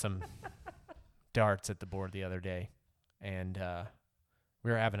throwing some darts at the board the other day, and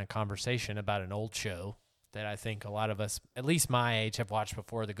we were having a conversation about an old show that I think a lot of us, at least my age, have watched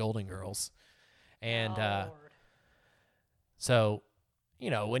before, the Golden Girls. And oh, Lord. so, you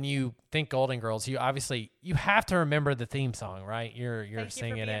know, when you think Golden Girls, you obviously you have to remember the theme song, right? You're Thank you for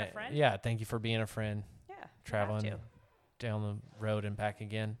singing being a it. friend? Yeah, thank you for being a friend. Yeah. you have Traveling to. down the road and back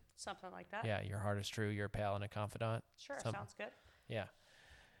again. Something like that. Yeah, your heart is true. You're a pal and a confidant. Sure. Something. Sounds good. Yeah.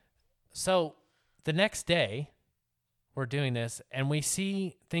 So the next day, we're doing this, and we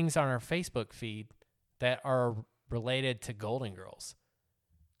see things on our Facebook feed that are related to Golden Girls.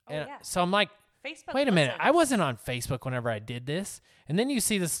 Oh, And yeah. so I'm like, Facebook. wait a minute. I listens. wasn't on Facebook whenever I did this. And then you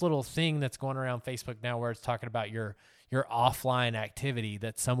see this little thing that's going around Facebook now where it's talking about your offline activity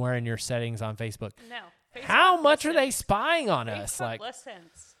that's somewhere in your settings on Facebook. No. Facebook How much are they listens. spying on Facebook us? Like,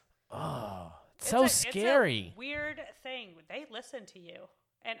 listens. oh, it's It's so a scary. weird thing. They listen to you.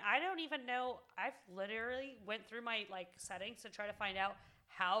 And I don't even know. I've literally went through my like settings to try to find out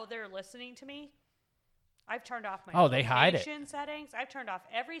how they're listening to me. I've turned off my They hide it. location settings. I've turned off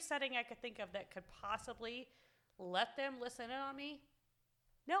every setting I could think of that could possibly let them listen in on me.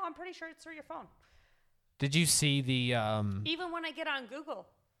 No, I'm pretty sure it's through your phone. Did you see the Even when I get on Google,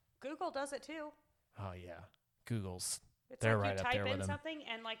 Google does it too. Oh yeah, Google's. It's They're like right you up type there in with them. something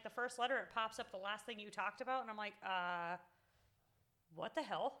and like the first letter, it pops up the last thing you talked about, and I'm like, what the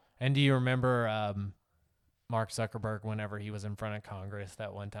hell? And do you remember Mark Zuckerberg whenever he was in front of Congress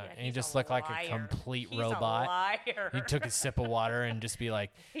that one time? Yeah, and he he's just a looked like a liar. complete He's robot. A liar. He took a sip of water and just be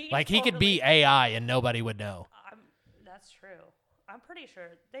like, He he could be AI and nobody would know. That's true. I'm pretty sure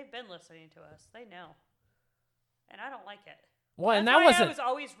they've been listening to us. They know, and I don't like it. Well, and That's that why wasn't. I was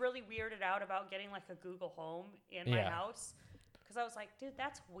always really weirded out about getting like a Google Home in my Yeah. house because I was like, dude,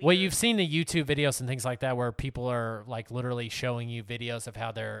 that's weird. Well, you've seen the YouTube videos and things like that where people are like literally showing you videos of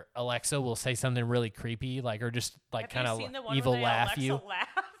how their Alexa will say something really creepy, like or just like Have kind you of seen the one evil where the laugh Alexa you. laughs?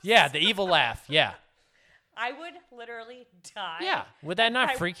 Yeah, the evil laugh. Yeah, I would literally die. yeah. Would that not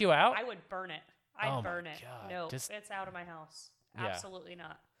I- freak you out? I would burn it. I'd Oh my burn it. God, No, just- it's out of my house. Yeah. Absolutely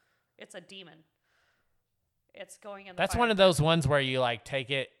not. It's a demon. It's going in the That's fire. one of those ones where you like take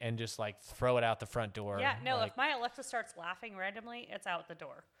it and just like throw it out the front door. Yeah, no, like, if my Alexa starts laughing randomly, it's out the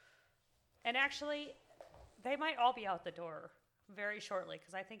door. And actually, they might all be out the door very shortly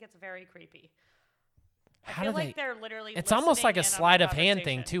because I think it's very creepy. How I feel do like they- they're literally it's almost like a listening in on sleight our of hand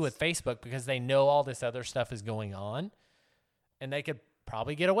thing too with conversations. Facebook because they know all this other stuff is going on, and they could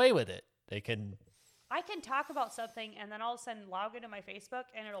probably get away with it. They could. I can talk about something and then all of a sudden log into my Facebook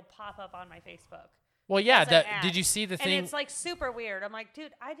and it'll pop up on my Facebook. Well, yeah. as an ad. Did you see the thing? And it's like super weird. I'm like,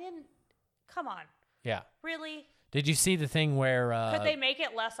 dude, I didn't. Come on, Yeah. really? Did you see the thing where? Could they make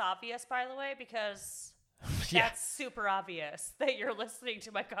it less obvious, by the way? Because Yeah. that's super obvious that you're listening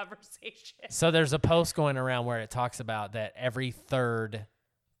to my conversation. So there's a post going around where it talks about that every third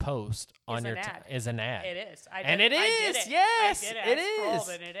post on Is your an ad. is an ad. It is. And it is. Yes, I did it I scrolled is.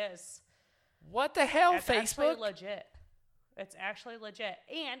 and it is. What the hell, It's actually Facebook? legit. It's actually legit,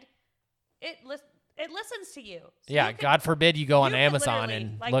 and it listens to you. So Yeah. you could- God forbid you go on you could Amazon literally,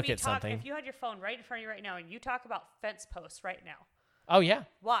 and like look we at talk, something. If you had your phone right in front of you right now and you talk about fence posts right now, Oh yeah.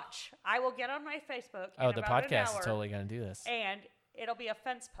 watch. I will get on my Facebook. Oh, in the about an podcast is hour, totally gonna do this. and it'll be a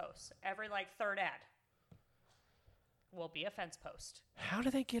fence post every like third ad. Will be a fence post. How do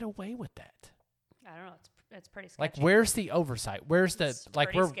they get away with that? I don't know. It's pretty sketchy. Like, where's the oversight? Where's the It's like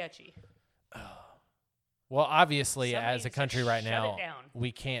pretty we're sketchy. well, obviously, Somebody as a needs to country right shut now, it down.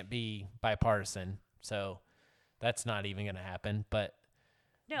 we can't be bipartisan, so that's not even going to happen. But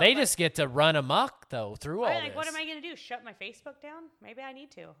No, they but just get to run amok though through all like, this. what am I going to do? Shut my Facebook down? Maybe I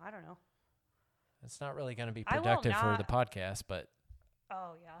need to. I don't know. It's not really going to be I will productive for the not- podcast, but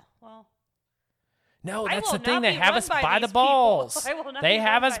Oh yeah. Well, no, I that's will the thing. not They be have run us by by the these people. balls. I will not They be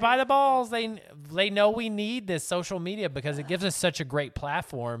have run us by by these the people. balls. They know we need this social media because it gives us such a great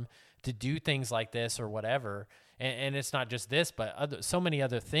platform to do things like this or whatever. And it's not just this, but so many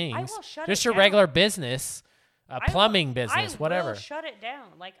other things. will shut Just it your down. regular business, plumbing business, I whatever. will shut it down.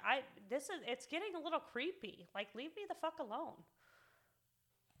 Like it's getting a little creepy. Like leave me the fuck alone.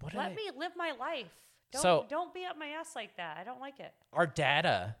 What are Let they- me live my life. Don't be up my ass like that. I don't like it. Our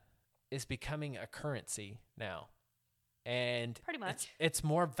data is becoming a currency now. And Pretty much. it's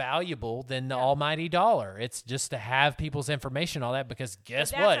more valuable than the almighty dollar. It's just to have people's information, all that, because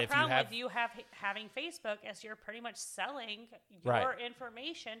guess But what? that's If the you problem have with you having Facebook is you're pretty much selling Right. your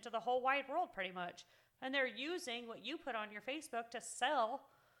information to the whole wide world pretty much. And they're using what you put on your Facebook to sell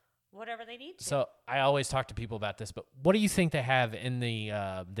whatever they need to. So I always talk to people about this, but what do you think they have in the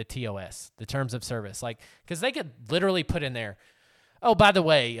TOS, the terms of service? Like, because they could literally put in there, oh, by the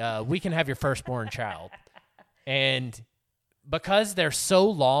way, we can have your firstborn child. And because they're so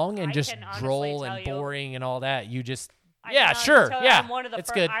long and I just can honestly droll tell and you- boring and all that, you just, I yeah, can honestly sure, tell you yeah, I'm one of the it's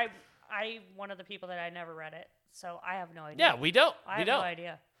fir- good. I one of the people that I never read it, so I have no idea. Yeah, we don't. I we have don't. no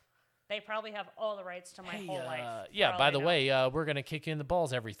idea. They probably have all the rights to my Hey, whole life. yeah, for by all I the know. way, we're going to kick you in the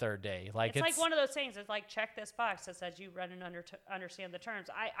balls every third day. Like, It's like one of those things. It's like, check this box that says you read and understand the terms.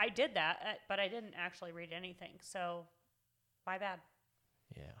 I did that, but I didn't actually read anything. So, my bad.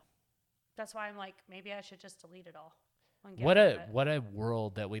 yeah. That's why I'm like, maybe I should just delete it all. and get What rid of a it. what a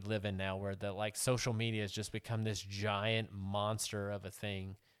world that we live in now, where the like social media has just become this giant monster of a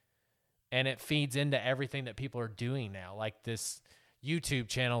thing, and it feeds into everything that people are doing now. Like this YouTube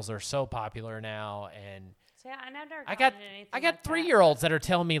channels are so popular now, and So, yeah, I never. I gotten anything got like that. 3-year-olds that are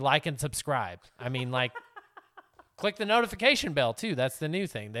telling me like and subscribe. I mean, like, click the notification bell too. That's the new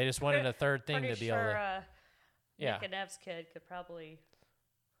thing. They just wanted a third thing Pretty to be sure, able to. Yeah, Nick and Ev's kid could probably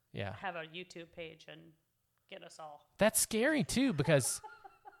yeah. have a YouTube page and get us all. That's scary too, because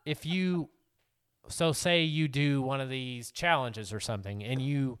if you, so say you do one of these challenges or something, and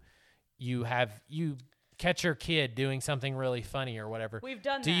you catch your kid doing something really funny or whatever. We've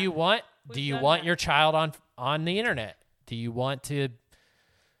done Do that. you want We've do you done want that. your child on the internet? Do you want to?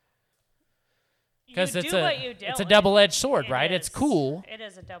 Because You it's do a what you do. it's a double-edged sword, It right? It's is. cool. It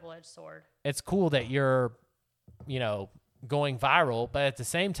is a double-edged sword. It's cool that you're, going viral, but at the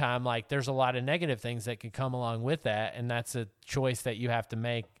same time, like, there's a lot of negative things that could come along with that, and that's a choice that you have to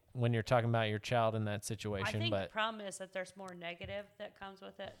make when you're talking about your child in that situation. I think But the problem is that there's more negative that comes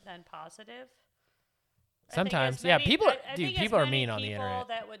with it than positive. I think sometimes, as yeah, many- people, I think as people are many mean on the people internet.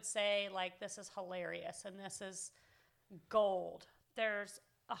 that would say like this is hilarious and this is gold. There's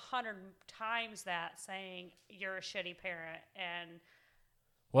 100 times that saying you're a shitty parent and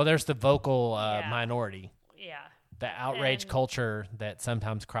Well, there's the vocal Yeah. minority, yeah, the outrage And- culture that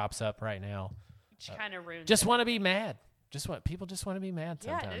sometimes crops up right now. which kind of ruins. Just it. want to be mad. People just want to be mad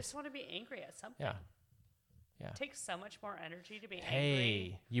Yeah, sometimes. I just want to be angry at something. Yeah. It takes so much more energy to be angry.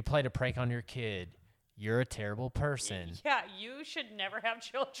 Hey, you played a prank on your kid. You're a terrible person. Yeah, you should never have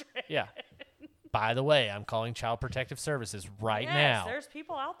children. Yeah. By the way, I'm calling Child Protective Services right Yes, now. there's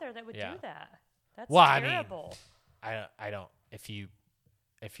people out there that would Yeah. do that. That's Well, I mean, terrible. I don't. If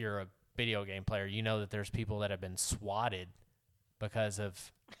you're a video game player, you know that there's people that have been swatted because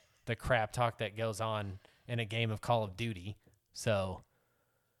of the crap talk that goes on in a game of Call of Duty. So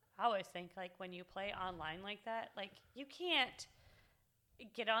I always think like when you play online like that, like you can't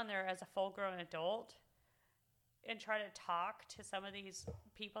get on there as a full-grown adult and try to talk to some of these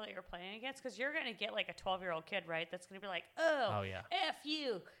people that you're playing against because you're going to get like a 12-year-old kid, right? That's going to be like, oh yeah. F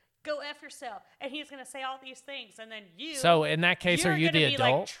you, go F yourself. And he's going to say all these things. And then So in that case, you're are you gonna the be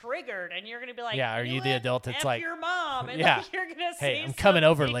adult? like triggered and you're going to be like, Yeah, are you the what? adult that's F like- your mom. And Yeah. like, you're going to Hey, say I'm coming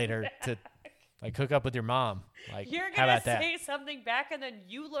over something later back. to like hook up with your mom. Like, You're how going about to that? say something back and then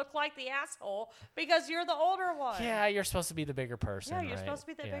you look like the asshole because you're the older one. Yeah, you're supposed to be the bigger person. Yeah, you're right? supposed to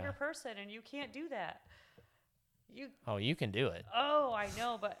be the Yeah. bigger person, and you can't do that. Oh, you can do it. Oh, I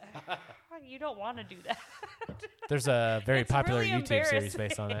know, but you don't want to do that. There's a very It's popular really YouTube series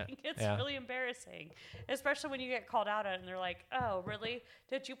based on that. embarrassing. It's yeah. really embarrassing, especially when you get called out on it and they're like, "Oh, really?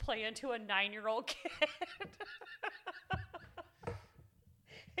 Did you play into a 9-year-old kid?"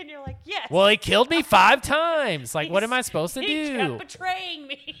 And you're like, "Yes." Well, he killed me 5 times. Like, what am I supposed to he do? kept betraying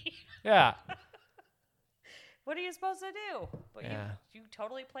me. Yeah. What are you supposed to do? But Yeah. you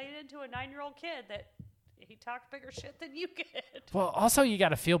totally played into a 9-year-old kid that he talked bigger shit than you did. Well, also you got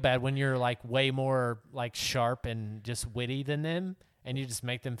to feel bad when you're like way more like sharp and just witty than them, and you just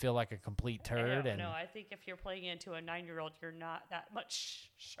make them feel like a complete turd. No, I think if you're playing into a 9-year-old, you're not that much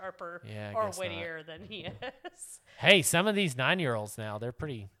sharper Yeah, I or guess wittier than he is. Hey, some of these 9-year-olds now, they're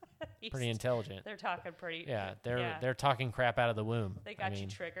pretty He's- intelligent. They're talking pretty. Yeah, they're talking crap out of the womb. They got you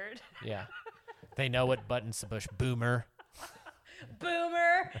triggered. Yeah. They know what buttons to push. Boomer.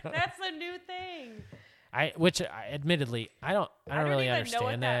 Boomer. That's the new thing. Admittedly, I don't don't really even know understand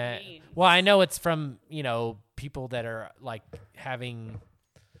what that means. Well, I know it's from, people that are like having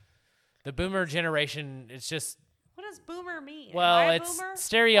the boomer generation. It's just, What does boomer mean? well, Am I a it's boomer?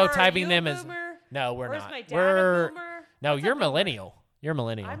 stereotyping Or are you them a as, boomer? no, we're Or is not. my dad We're, a boomer? no, What's a you're boomer? millennial. You're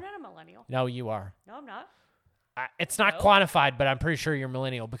millennial. I'm not a millennial. No, you are. No, I'm not. It's not No. quantified, but I'm pretty sure you're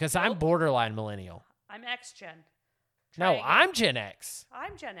millennial because I'm Nope. borderline millennial. I'm X-Gen. No, Try again. I'm Gen X.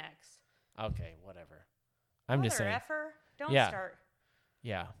 I'm Gen X. Okay, whatever. I'm just Mother saying. effer. Don't Yeah. start.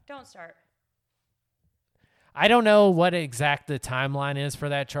 Yeah. Don't start. I don't know what exact the timeline is for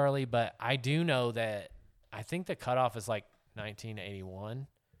that, Charlie, but I do know that I think the cutoff is like 1981,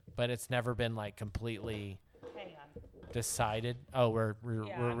 but it's never been like completely Hang on. decided. Oh, we're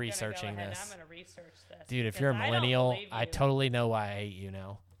Yeah, I'm researching gonna go ahead. this. I'm gonna research this. Dude, if because you're a I don't millennial, believe I you. totally know why I hate you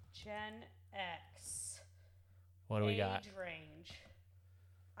now. Gen X. What do we got? Age range.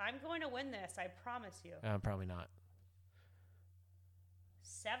 I'm going to win this. I promise you. Probably not.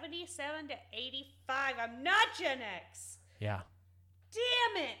 77 to 85. I'm not Gen X. Yeah.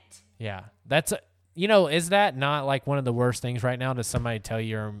 Damn it. Yeah. That's, is that not like one of the worst things right now to somebody tell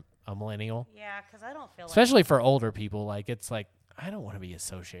you're a millennial? Yeah, because I don't feel Especially for older people. Like, it's like, I don't want to be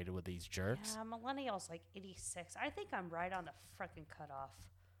associated with these jerks. Yeah, millennials like 86. I think I'm right on the freaking cutoff.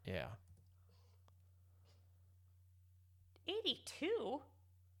 Yeah. 82?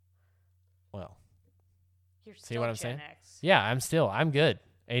 Well, You're see still what I'm Gen saying? X. Yeah, I'm good.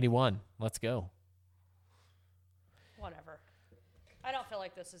 81. Let's go. Whatever. I don't feel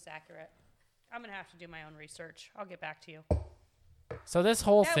like this is accurate. I'm going to have to do my own research. I'll get back to you. So this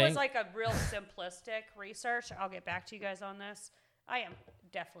whole That thing, was like a real simplistic research. I'll get back to you guys on this. I am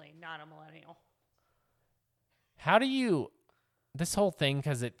definitely not a millennial. how do you, this whole thing,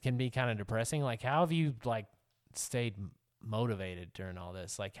 because it can be kind of depressing, like how have you like stayed motivated during all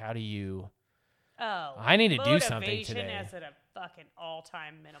this? Like how do you, Oh. I need to do something motivation today. is at a fucking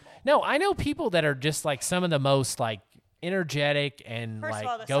all-time minimal. no, I know people that are just like some of the most like energetic and First like of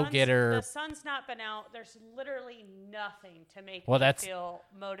all, the go-getter. sun's not been out. There's literally nothing to make Well, me that's- feel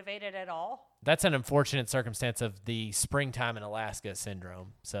motivated at all. That's an unfortunate circumstance of the springtime in Alaska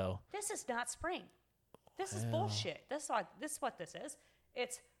syndrome. So This is not spring. This is bullshit. This is what this is.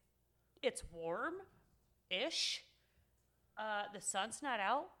 It's warm-ish. The sun's not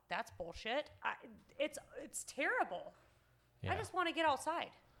out. That's bullshit. It's terrible. yeah. I just want to get outside.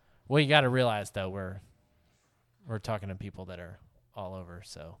 Well, you got to realize though, we're talking to people that are all over.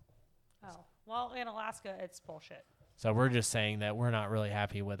 So Well, in Alaska, it's bullshit. we're just saying that we're not really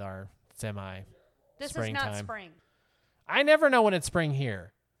happy with our This springtime. is not spring. I never know when it's spring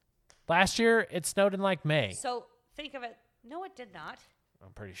here. Last year, it snowed in like May. So think of it. No, it did not.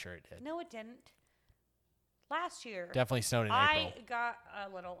 I'm pretty sure it did. No, it didn't. Last year, Definitely snowed in I April. got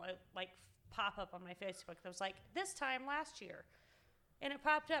a little pop up on my Facebook that was like this time last year, and it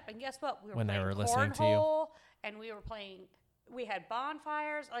popped up. And guess what? We were When they playing were listening to you. cornhole, and we were playing. We had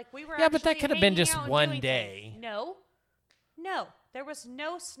bonfires. Like we were. Yeah, but that actually could have been hanging just out and one doing day. things. No, there was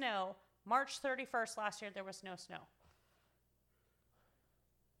no snow. March 31st last year, there was no snow.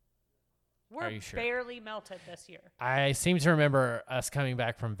 We're Are you sure? barely melted this year, I seem to remember us coming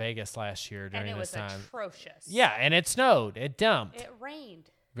back from Vegas last year and during it this was time. atrocious. Yeah, and it snowed. It dumped. It rained.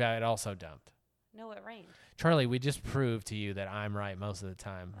 Yeah, it also dumped. No, it rained. Charlie, we just proved to you that I'm right most of the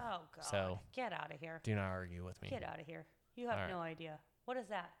time. Oh God! So- Get out of here. Do not argue with me. Get out of here. You have All right. no idea. What is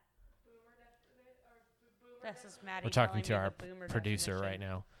that? This is Maddie. We're talking telling to me our the boomer producer right definition.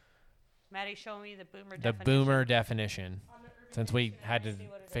 now. Maddie's showing me the boomer The definition. boomer definition. Since we had to see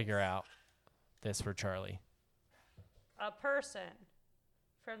what it figure is. out this for Charlie. A person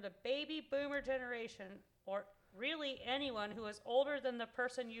from the baby boomer generation, or really anyone who is older than the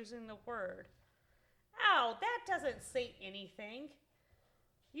person using the word. Ow, that doesn't say anything.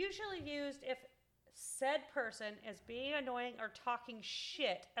 Usually used if said person is being annoying or talking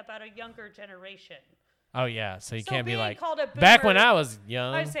shit about a younger generation. Oh yeah, so you So can't be being like called a back when boomer- I was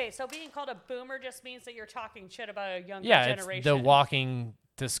young. I'd say, so being called a boomer just means that you're talking shit about a younger yeah, it's generation. the walking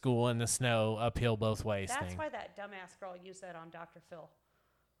to school in the snow uphill both ways That's thing. why that dumbass girl used that on Dr. Phil.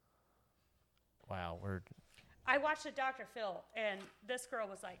 Wow, I watched a Dr. Phil, and this girl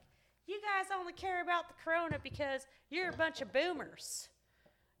was like, "You guys only care about the corona because you're a bunch of boomers."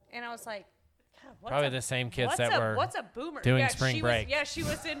 And I was like, God, Probably the same kids that were what's a boomer? doing spring break. She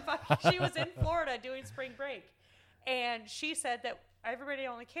was in Florida doing spring break, and she said that everybody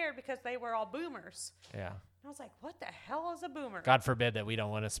only cared because they were all boomers. Yeah. And I was like, what the hell is a boomer? God forbid that we don't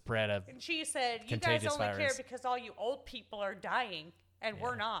want to spread a And she said, you guys contagious only care virus. because all you old people are dying, and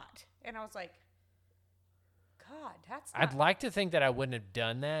we're not. And I was like, God, that's not... I'd like to think that I wouldn't have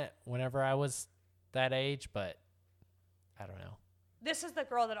done that whenever I was that age, but I don't know. This is the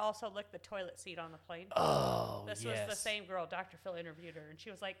girl that also licked the toilet seat on the plane. Oh, This yes. was the same girl. Dr. Phil interviewed her, and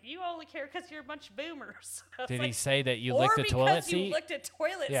she was like, you only care because you're a bunch of boomers. Did like, he say that you or licked a toilet seat? you licked a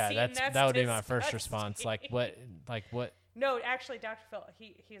toilet Yeah, seat, that would be my first response. disgusting. Like what? No, actually, Dr. Phil,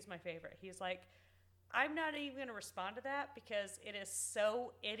 he is my favorite. He's like, I'm not even going to respond to that because it is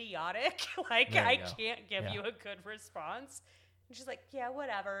so idiotic. Like, There you I go. can't give Yeah. you a good response. And she's like, yeah,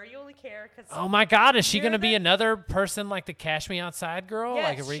 whatever. You only care because... Oh my God, is she You're going to be the- another person like the Cash Me Outside girl? Yes,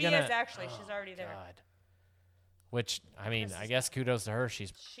 like, are we she gonna? is actually. Oh, She's already there. God. Which I mean, This I is guess kudos to her.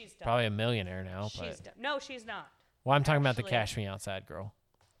 She's She's done. probably a millionaire now. She's But done. No, she's not. well, I'm talking about the actually- Cash Me Outside girl.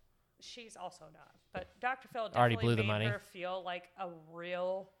 She's also not. But Dr. Phil Already definitely blew the made money. her feel like a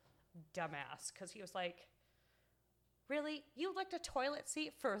real dumbass because he was like, really? You licked a toilet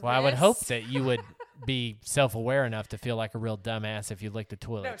seat for this? Well, I would hope that you would be self-aware enough to feel like a real dumbass if you licked a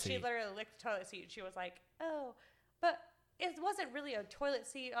toilet No, seat. she literally licked the toilet seat. And she was like, oh, but it wasn't really a toilet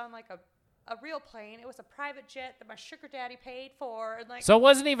seat on like a real plane. It was a private jet that my sugar daddy paid for. And like, So it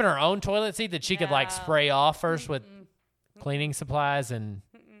wasn't even her own toilet seat that she could like No. spray off first with cleaning supplies and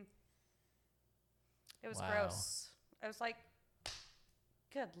it was Wow. gross. I was like,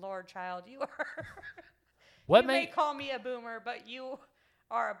 good Lord, child, you are... what you may made call me a boomer, but you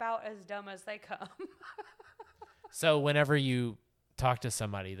are about as dumb as they come. so whenever you talk to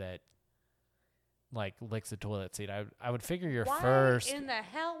somebody that like licks a toilet seat, I would figure your Why first in the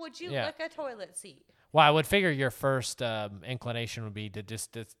hell would you Yeah. lick a toilet seat? well, I would figure your first inclination would be to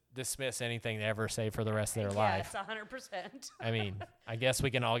just dismiss anything they ever say for the rest of their life. Yes, 100%. I mean, I guess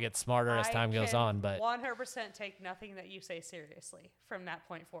we can all get smarter as time goes on, but 100% take nothing that you say seriously from that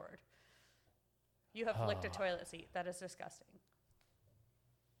point forward. You have licked a toilet seat. That is disgusting.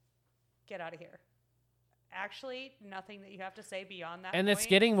 Get out of here. Actually, nothing that you have to say beyond that and point. it's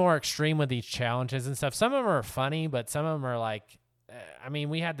getting more extreme with these challenges and stuff. Some of them are funny, but some of them are like, I mean,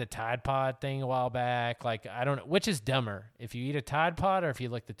 we had the Tide Pod thing a while back. Like, I don't know, which is dumber, if you eat a Tide Pod or if you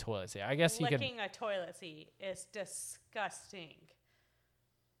lick the toilet seat. I guess you could. Licking a toilet seat is disgusting.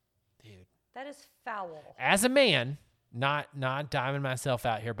 Dude. That is foul. As a man, not diming myself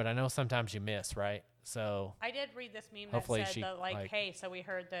out here, but I know sometimes you miss, right? So I did read this meme Hopefully that said she, that, like, like- hey, so we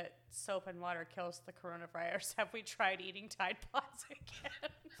heard that soap and water kills the coronavirus. Have we tried eating Tide Pods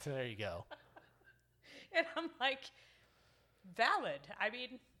again? there you go. And I'm like, valid. I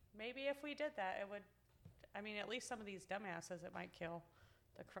mean, maybe if we did that, it would. I mean, at least some of these dumbasses, it might kill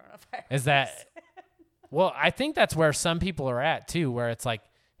the coronavirus. Is that? Well, I think that's where some people are at too, where it's like,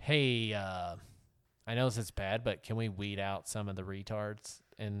 hey, I know this is bad, but can we weed out some of the retards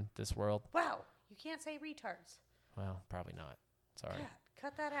in this world? Wow, you can't say retards. Well, probably not. Sorry. God,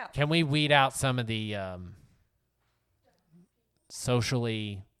 cut that out. Can we weed out some of the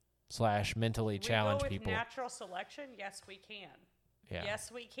socially / mentally challenged we go with people? natural selection? Yes, we can. Yeah.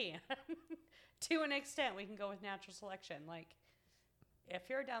 Yes, we can. To an extent, we can go with natural selection. Like, if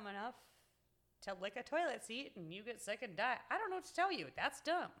you're dumb enough to lick a toilet seat and you get sick and die, I don't know what to tell you. That's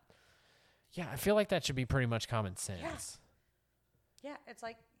dumb. Yeah, I feel like that should be pretty much common sense. Yeah, it's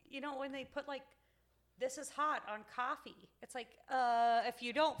like, you know, when they put, like, this is hot on coffee. It's like, if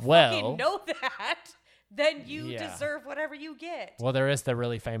you don't fucking know that, then you Yeah. deserve whatever you get. Well, there is the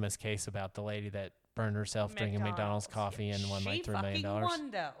really famous case about the lady that burned herself drinking McDonald's coffee and won like $3 million. She fucking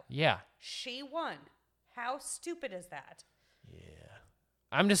won, though. Yeah. She won. How stupid is that? Yeah.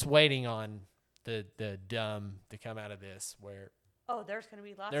 I'm just waiting on the dumb to come out of this where Oh, there's going to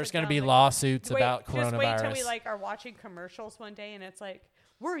be lots there's of going to dumb, be like, lawsuits wait, about Just wait till coronavirus. we like are watching commercials one day and it's like,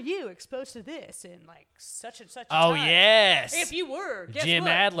 were you exposed to this in like such and such a Oh, time? yes. If you were, guess Jim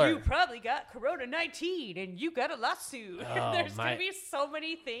what? Adler. You probably got Corona-19 and you got a lawsuit. Oh, There's my- going to be so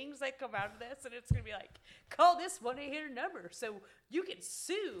many things that come out of this and it's going to be like, call this 1-800 number so you can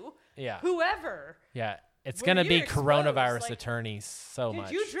sue Yeah. whoever. Yeah. It's Were going to you be exposed? coronavirus Like, attorneys so much.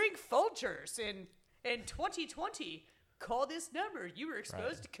 Did you drink Folgers in 2020? Call this number. You were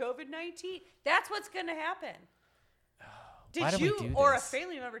exposed to COVID-19. That's what's going to happen. Why Did do we you do or a this?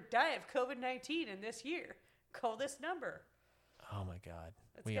 family member die of COVID-19 in this year? Call this number. Oh, my God.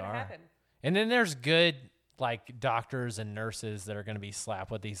 It's we going to are. happen. And then there's good like doctors and nurses that are going to be slapped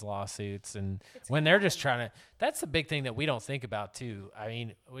with these lawsuits, and It's when gonna they're just happen. trying to, that's the big thing that we don't think about too. I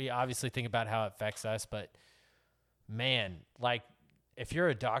mean, we obviously think about how it affects us, but man, like if you're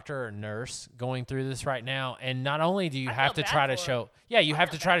a doctor or nurse going through this right now, and not only do you I have feel to bad try to for 'em. show, yeah, you I have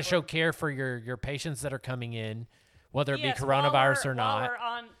feel to try bad to for show 'em. care for your patients that are coming in, whether it be Yes, coronavirus or while not. we're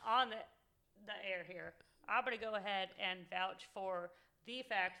on the air here, I'm going to go ahead and vouch for the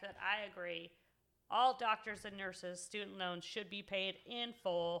fact that I agree all doctors and nurses student loans should be paid in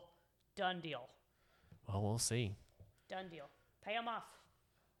full. Done deal. Well, we'll see. Done deal. Pay them off.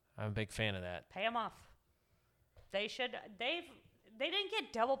 I'm a big fan of that. Pay them off. They should. They didn't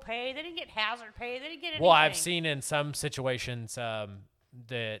get double pay. They didn't get hazard pay. They didn't get anything. Well, I've seen in some situations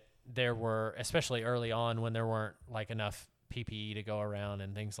that there were, especially early on when there weren't like enough PPE to go around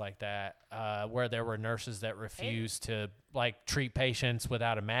and things like that, where there were nurses that refused to like treat patients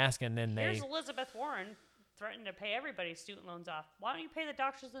without a mask, and then Here's they, Elizabeth Warren threatened to pay everybody's student loans off. Why don't you pay the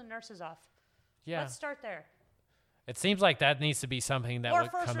doctors and the nurses off? yeah, Let's start there. it seems like that needs to be something that Or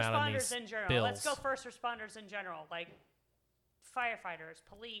would first come out of these responders in general. bills. Let's go first responders in general, like firefighters,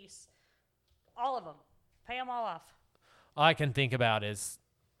 police, all of them. Pay them all off. All I can think about is,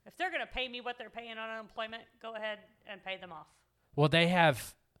 If they're going to pay me what they're paying on unemployment, go ahead and pay them off. well, they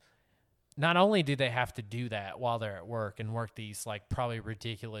have. Not only do they have to do that while they're at work and work these like probably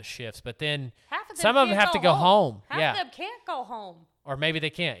ridiculous shifts, but then Half of them some of them can't have to go home. Half Yeah. of them can't go home. Or maybe they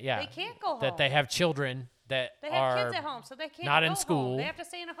can't. Yeah. They can't go That home. they have children that They are have kids at home, so they can't not go in school. home. They have to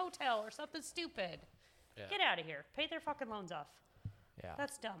stay in a hotel or something stupid. Yeah. Get out of here. Pay their fucking loans off. Yeah.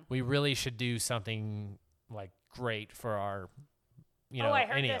 That's dumb. We really should do something like great for our, I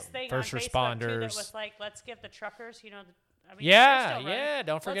heard any this of them. thing First on Facebook too that responders. was like, let's give the truckers, they're Yeah, still running. yeah.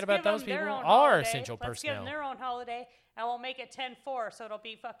 Don't forget Let's about give them those their people. own All our holiday. essential Let's give them personnel. their own holiday, and we'll make it 10-4, so it'll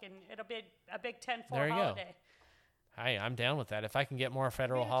be a big 10-4 There you go. holiday. Hey, I'm down with that. If I can get more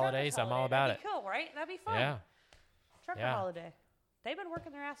federal Be the truckers' holidays, I'm all holiday. about That'd it. be cool, right? That'd be fun. Yeah, Trucker Yeah. holiday. They've been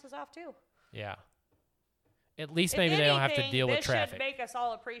working their asses off too. yeah. At least If maybe they don't have to anything, deal with this traffic. should make us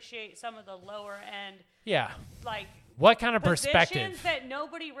all appreciate some of the lower end, Yeah. like What kind of positions perspective? that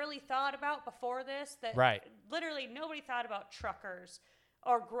nobody really thought about before this. That Right. literally nobody thought about truckers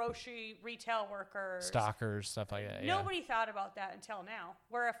or grocery retail workers. Stalkers, stuff like that. Yeah. Nobody thought about that until now.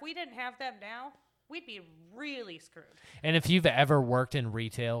 Where if we didn't have them now, we'd be really screwed. And if you've ever worked in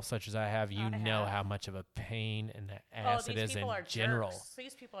retail, such as I have, you I know have. how much of a pain in the ass these it is in people are general. jerks.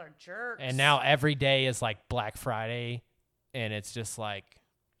 These people are jerks. And now every day is like Black Friday, and it's just like,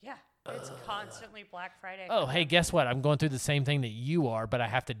 yeah, it's constantly Black Friday. oh, hey, guess what? I'm going through the same thing that you are, but I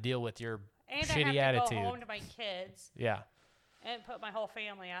have to deal with your and shitty I have to attitude. go home to my kids Yeah. and put my whole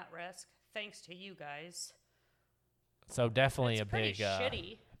family at risk, thanks to you guys. So definitely It's a pretty big,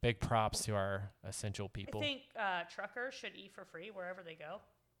 shitty. big props to our essential people. I think truckers should eat for free wherever they go.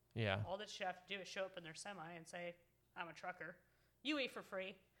 Yeah. All they should have to do is show up in their semi and say, I'm a trucker. You eat for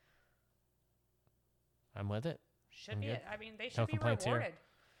free. I'm with it. Should I'm be good. it. I mean, they No should be complaints here. rewarded.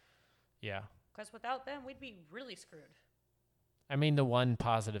 Yeah. Because without them, we'd be really screwed. I mean, the one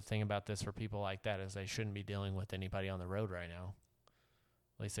positive thing about this for people like that is they shouldn't be dealing with anybody on the road right now.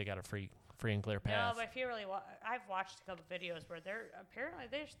 At least they got a free and clear No, path. but if you really I've watched a couple videos where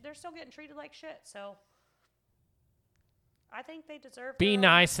they're still getting treated like shit. So I think they deserve. Be their own-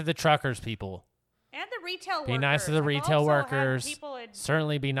 nice to the truckers, people. and the retail workers. Be nice to the I've retail also had workers. people in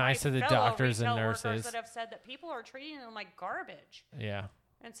Certainly be nice my to the fellow doctors and retail workers nurses. that have said that people are treating them like garbage Yeah.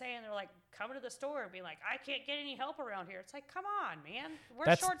 and saying they're like coming to the store and being like, I can't get any help around here. It's like, come on, man, we're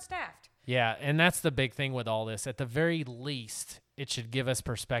That's- short staffed. Yeah, and that's the big thing with all this. At the very least, it should give us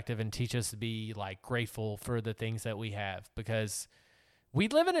perspective and teach us to be like grateful for the things that we have, because we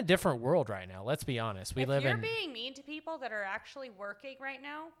live in a different world right now. Let's be honest. We If live you're in being mean to people that are actually working right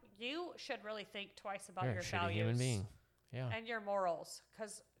now, you should really think twice about you're a your shitty values human being. Yeah. and your morals.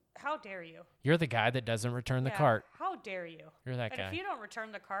 Because how dare you? You're the guy that doesn't return the Yeah, cart. How dare you? You're that And guy. if you don't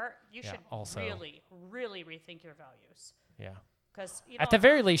return the cart, you Yeah, should also. really, really rethink your values. Yeah. Because At the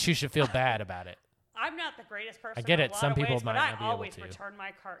very least, you should feel bad about it. I'm not the greatest person. I get in it. A lot Some of people ways, might but not I be able always to. return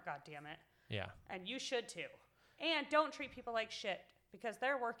my cart. God damn it! Yeah. And you should too. And don't treat people like shit because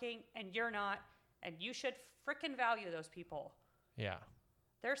they're working and you're not. And you should frickin' value those people. Yeah.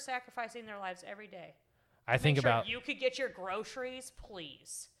 They're sacrificing their lives every day. I think Make sure about you could get your groceries,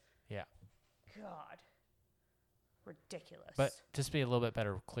 please. yeah. God, ridiculous. But just be a little bit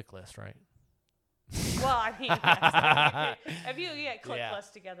better with click list, right? well, I mean, yes, if you get click Yeah.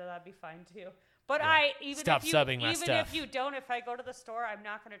 lists together, that'd be fine too. But Yeah. even Stop if you, subbing my even stuff. if you don't, if I go to the store, I'm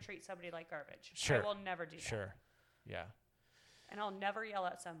not going to treat somebody like garbage. Sure. I will never do that. Sure. Yeah. And I'll never yell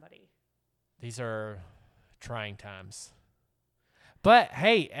at somebody. These are trying times. But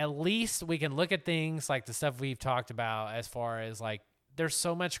hey, at least we can look at things like the stuff we've talked about as far as like there's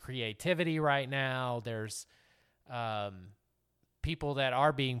so much creativity right now. There's people that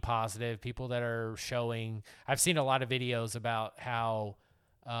are being positive, people that are showing. I've seen a lot of videos about how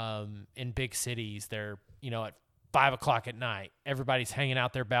in big cities they're, at 5 o'clock at night, everybody's hanging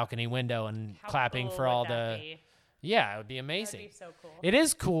out their balcony window and How clapping cool for would all that the. be? Yeah, it would be amazing. That'd be so cool. It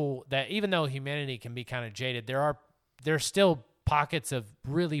is cool that even though humanity can be kind of jaded, there's still pockets of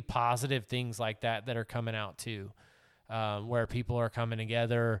really positive things like that are coming out too, where people are coming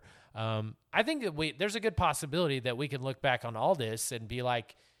together. I think that there's a good possibility that we can look back on all this and be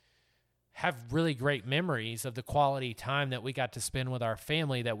like, have really great memories of the quality time that we got to spend with our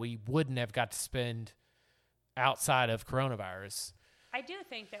family that we wouldn't have got to spend outside of coronavirus. I do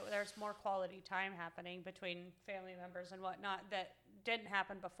think that there's more quality time happening between family members and whatnot that didn't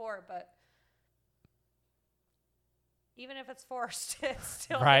happen before, but even if it's forced, it's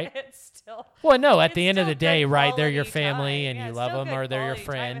still Right. It's still. Well, no, at it's the end of still the day, good right, they're your quality family time. and Yeah, you it's love still them good or they're your quality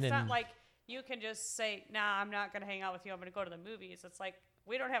time. friend. It's And not like you can just say, "Nah, I'm not going to hang out with you. I'm going to go to the movies." It's like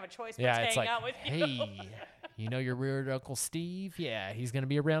we don't have a choice but to it's hang like, out with you. hey, your weird Uncle Steve? Yeah, he's going to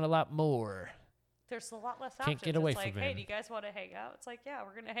be around a lot more. There's a lot less Can't options. get away it's like, from hey, him. do you guys want to hang out? It's like, yeah,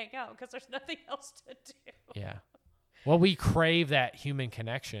 we're going to hang out because there's nothing else to do. Yeah. Well, we crave that human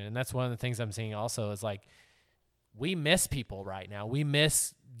connection. And that's one of the things I'm seeing also is like, we miss people right now. We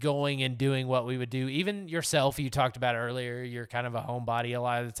miss going and doing what we would do. Even yourself, you talked about earlier, you're kind of a homebody a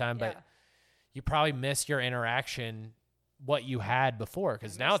lot of the time, but you probably miss your interaction, what you had before,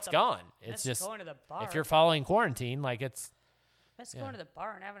 because now it's gone. It's just going to the bar. if you're following quarantine, like it's. Miss going to the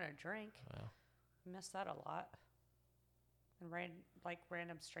bar and having a drink. Wow. Miss that a lot. And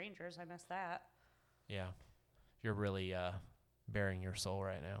random strangers, I miss that. Yeah, you're really bearing your soul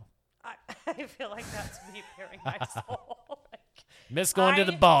right now. I feel like that's me bearing my soul. Miss going to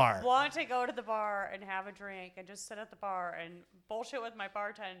the bar. I want to go to the bar and have a drink and just sit at the bar and bullshit with my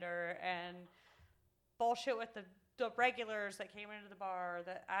bartender and bullshit with the regulars that came into the bar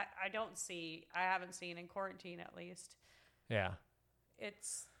that I haven't seen in quarantine at least. Yeah.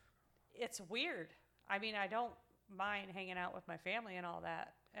 It's weird. I mean, I don't mind hanging out with my family and all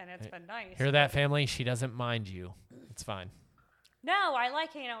that, and it's been nice. Hear that, family? She doesn't mind you. It's fine. No, I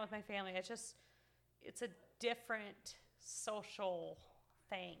like hanging out with my family. It's a different social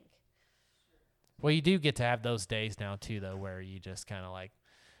thing. Well, you do get to have those days now, too, though, where you just kind of like,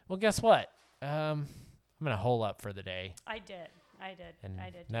 well, guess what? I'm going to hole up for the day. I did. And I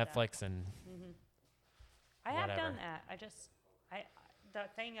did do Netflix that. and I have whatever. done that. The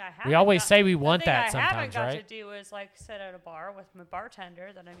thing I haven't we always done- say we the want thing that I sometimes, haven't got right? to do is like sit at a bar with my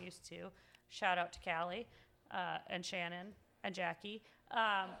bartender that I'm used to. Shout out to Callie and Shannon and Jackie.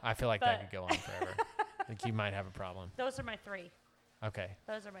 I feel like that could go on forever. I think you might have a problem. Those are my three. Okay.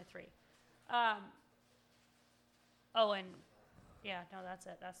 Those are my three. That's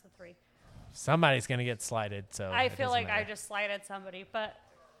it. That's the three. Somebody's going to get slighted, so I it feel doesn't like I matter. just slighted somebody, but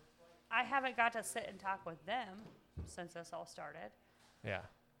I haven't got to sit and talk with them since this all started. Yeah.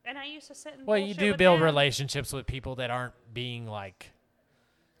 And I used to sit and Well, you bullshit do with build them. relationships with people that aren't being like,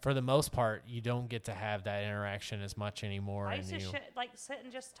 for the most part, you don't get to have that interaction as much anymore. I and used to sit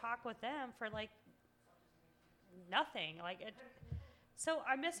and just talk with them for like nothing. So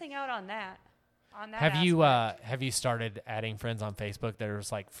I'm missing out on that. Have you started adding friends on Facebook?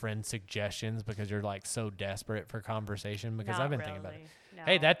 There's like friend suggestions because you're like so desperate for conversation. Because Not I've been thinking about it. really, no.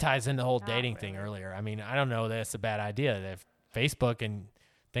 Hey, that ties in the whole Not dating thing really. earlier. I mean, I don't know that it's a bad idea. If Facebook and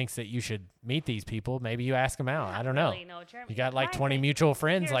thinks that you should meet these people, maybe you ask them out. Not I don't know. really, no, Jeremy. You got like My 20 thing- mutual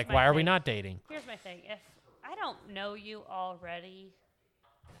friends. here's Like, my why are we thing. not dating? Here's my thing. If I don't know you already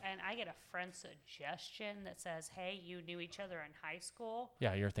and I get a friend suggestion that says, hey, you knew each other in high school.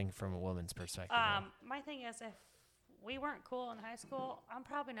 Yeah, you're thinking from a woman's perspective. now. My thing is if we weren't cool in high school, I'm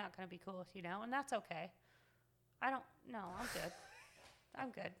probably not going to be cool with you now, and that's okay. I'm good.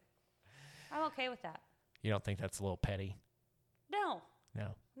 I'm good. I'm okay with that. You don't think that's a little petty? No.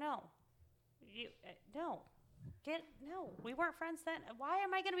 No. No. No. We weren't friends then. Why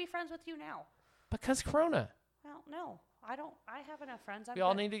am I going to be friends with you now? Because Corona. Well, no. I have enough friends. I'm We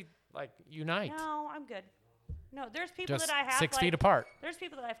all good. need to like unite. No, I'm good. No, there's people Just that I have 6 like, feet apart. There's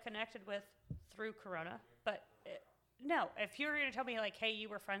people that I've connected with through Corona, but no. If you're going to tell me like, hey, you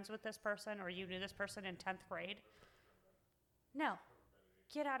were friends with this person or you knew this person in 10th grade, no,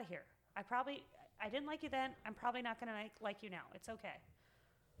 get out of here. I didn't like you then. I'm probably not going to like you now. It's okay.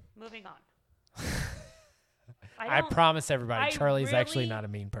 Moving on. I promise everybody, I Charlie's actually really- not a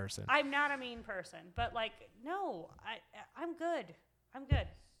mean person. I'm not a mean person, but like, no, I'm good. I'm good.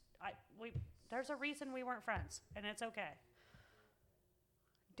 There's a reason we weren't friends, and it's okay.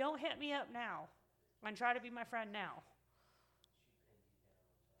 Don't hit me up now and try to be my friend now.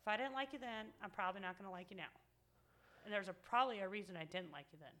 If I didn't like you then, I'm probably not going to like you now. And there's probably a reason I didn't like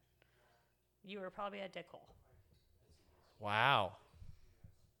you then. You were probably a dickhole. Wow.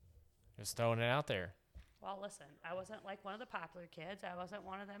 Just throwing it out there. Well, listen, I wasn't like one of the popular kids. I wasn't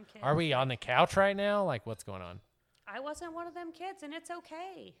one of them kids. Are we on the couch right now? Like, what's going on? I wasn't one of them kids, and it's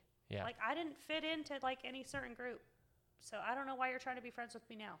okay. Yeah. Like, I didn't fit into, like, any certain group. So I don't know why you're trying to be friends with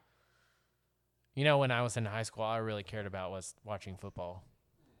me now. You know, when I was in high school, all I really cared about was watching football.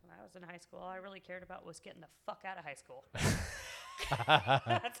 When I was in high school, all I really cared about was getting the fuck out of high school.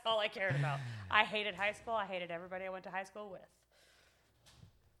 That's all I cared about. I hated high school. I hated everybody I went to high school with.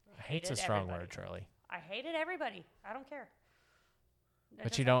 Hate's a strong word, Charlie. I hated everybody. I don't care.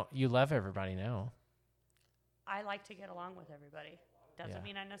 But you love everybody now. I like to get along with everybody. Doesn't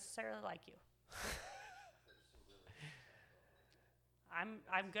mean I necessarily like you.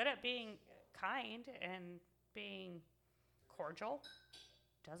 I'm good at being kind and being cordial.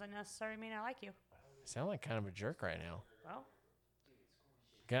 Doesn't necessarily mean I like you. You sound like kind of a jerk right now. Well,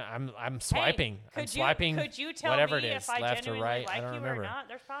 I'm swiping. Hey, I'm swiping. Could you tell whatever me it is, if I left or genuinely right? like I don't you remember. or not?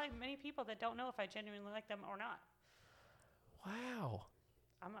 There's probably many people that don't know if I genuinely like them or not. Wow.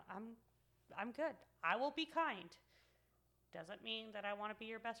 I'm good. I will be kind. Doesn't mean that I want to be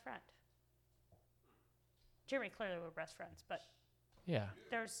your best friend. Jeremy, clearly we're best friends, but Yeah.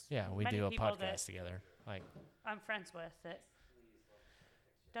 We many do a people podcast together. Like, I'm friends with that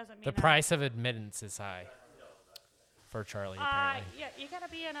doesn't mean the price of admittance is high for Charlie, apparently. Yeah, you gotta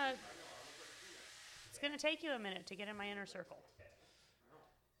be in a. It's gonna take you a minute to get in my inner circle.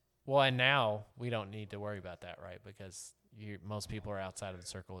 Well, and now we don't need to worry about that, right? Because most people are outside of the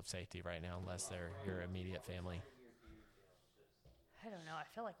circle of safety right now, unless they're your immediate family. I don't know. I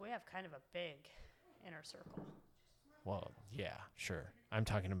feel like we have kind of a big inner circle. Well, yeah, sure. I'm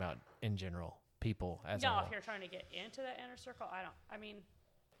talking about in general, people as a No, whole. if you're trying to get into that inner circle, I don't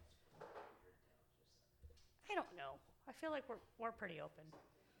know. I feel like we're pretty open.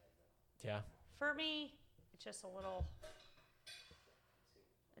 Yeah. For me, it's just a little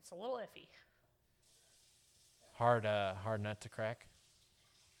iffy. Hard nut to crack.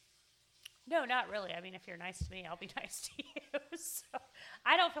 No, not really. I mean, if you're nice to me, I'll be nice to you. So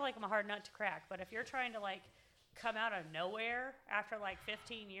I don't feel like I'm a hard nut to crack. But if you're trying to like come out of nowhere after like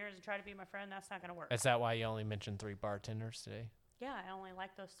 15 years and try to be my friend, that's not going to work. Is that why you only mentioned 3 bartenders today? Yeah, I only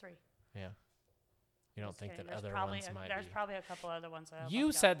like those 3. Yeah. You don't Just think kidding. that There's other ones might There's be? probably a couple other ones that I You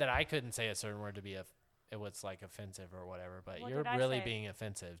left said out. that I couldn't say a certain word to be it was like offensive or whatever, but What you're did I really say? being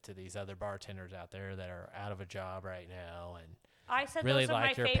offensive to these other bartenders out there that are out of a job right now and I said really those are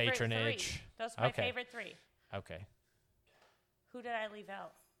like my your favorite patronage. 3. Those are my Okay. favorite 3. Okay. Who did I leave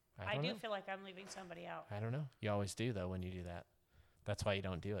out? I don't do know. feel like I'm leaving somebody out. I don't know. You always do though when you do that. That's why you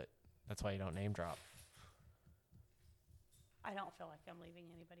don't do it. That's why you don't name drop. I don't feel like I'm leaving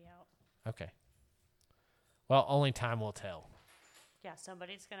anybody out. Okay. Well, only time will tell. Yeah,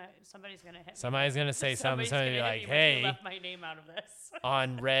 somebody's gonna hit me. Somebody's gonna say something. Somebody's Somebody gonna like, hit me when you "Hey, left my name out of this."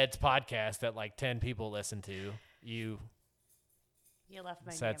 on Red's podcast that like 10 people listen to, you You left my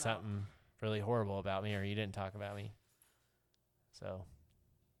name said out. something really horrible about me, or you didn't talk about me. So,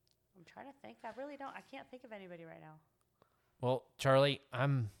 I'm trying to think. I really don't. I can't think of anybody right now. well, Charlie,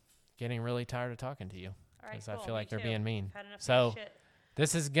 I'm getting really tired of talking to you All right, because cool. I feel Me like they're too. being mean. Had enough of So, that shit.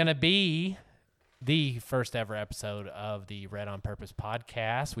 this is gonna be the first ever episode of the Red on Purpose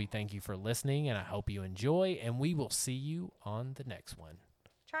podcast. We thank you for listening, and I hope you enjoy. And we will see you on the next one.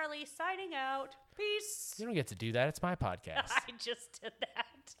 Charlie signing out. Peace. You don't get to do that. It's my podcast. I just did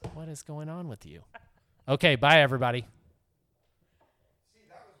that. What is going on with you? Okay, bye, everybody. See,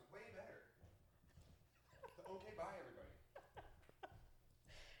 that was way better. Okay, bye, everybody.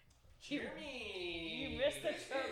 You missed the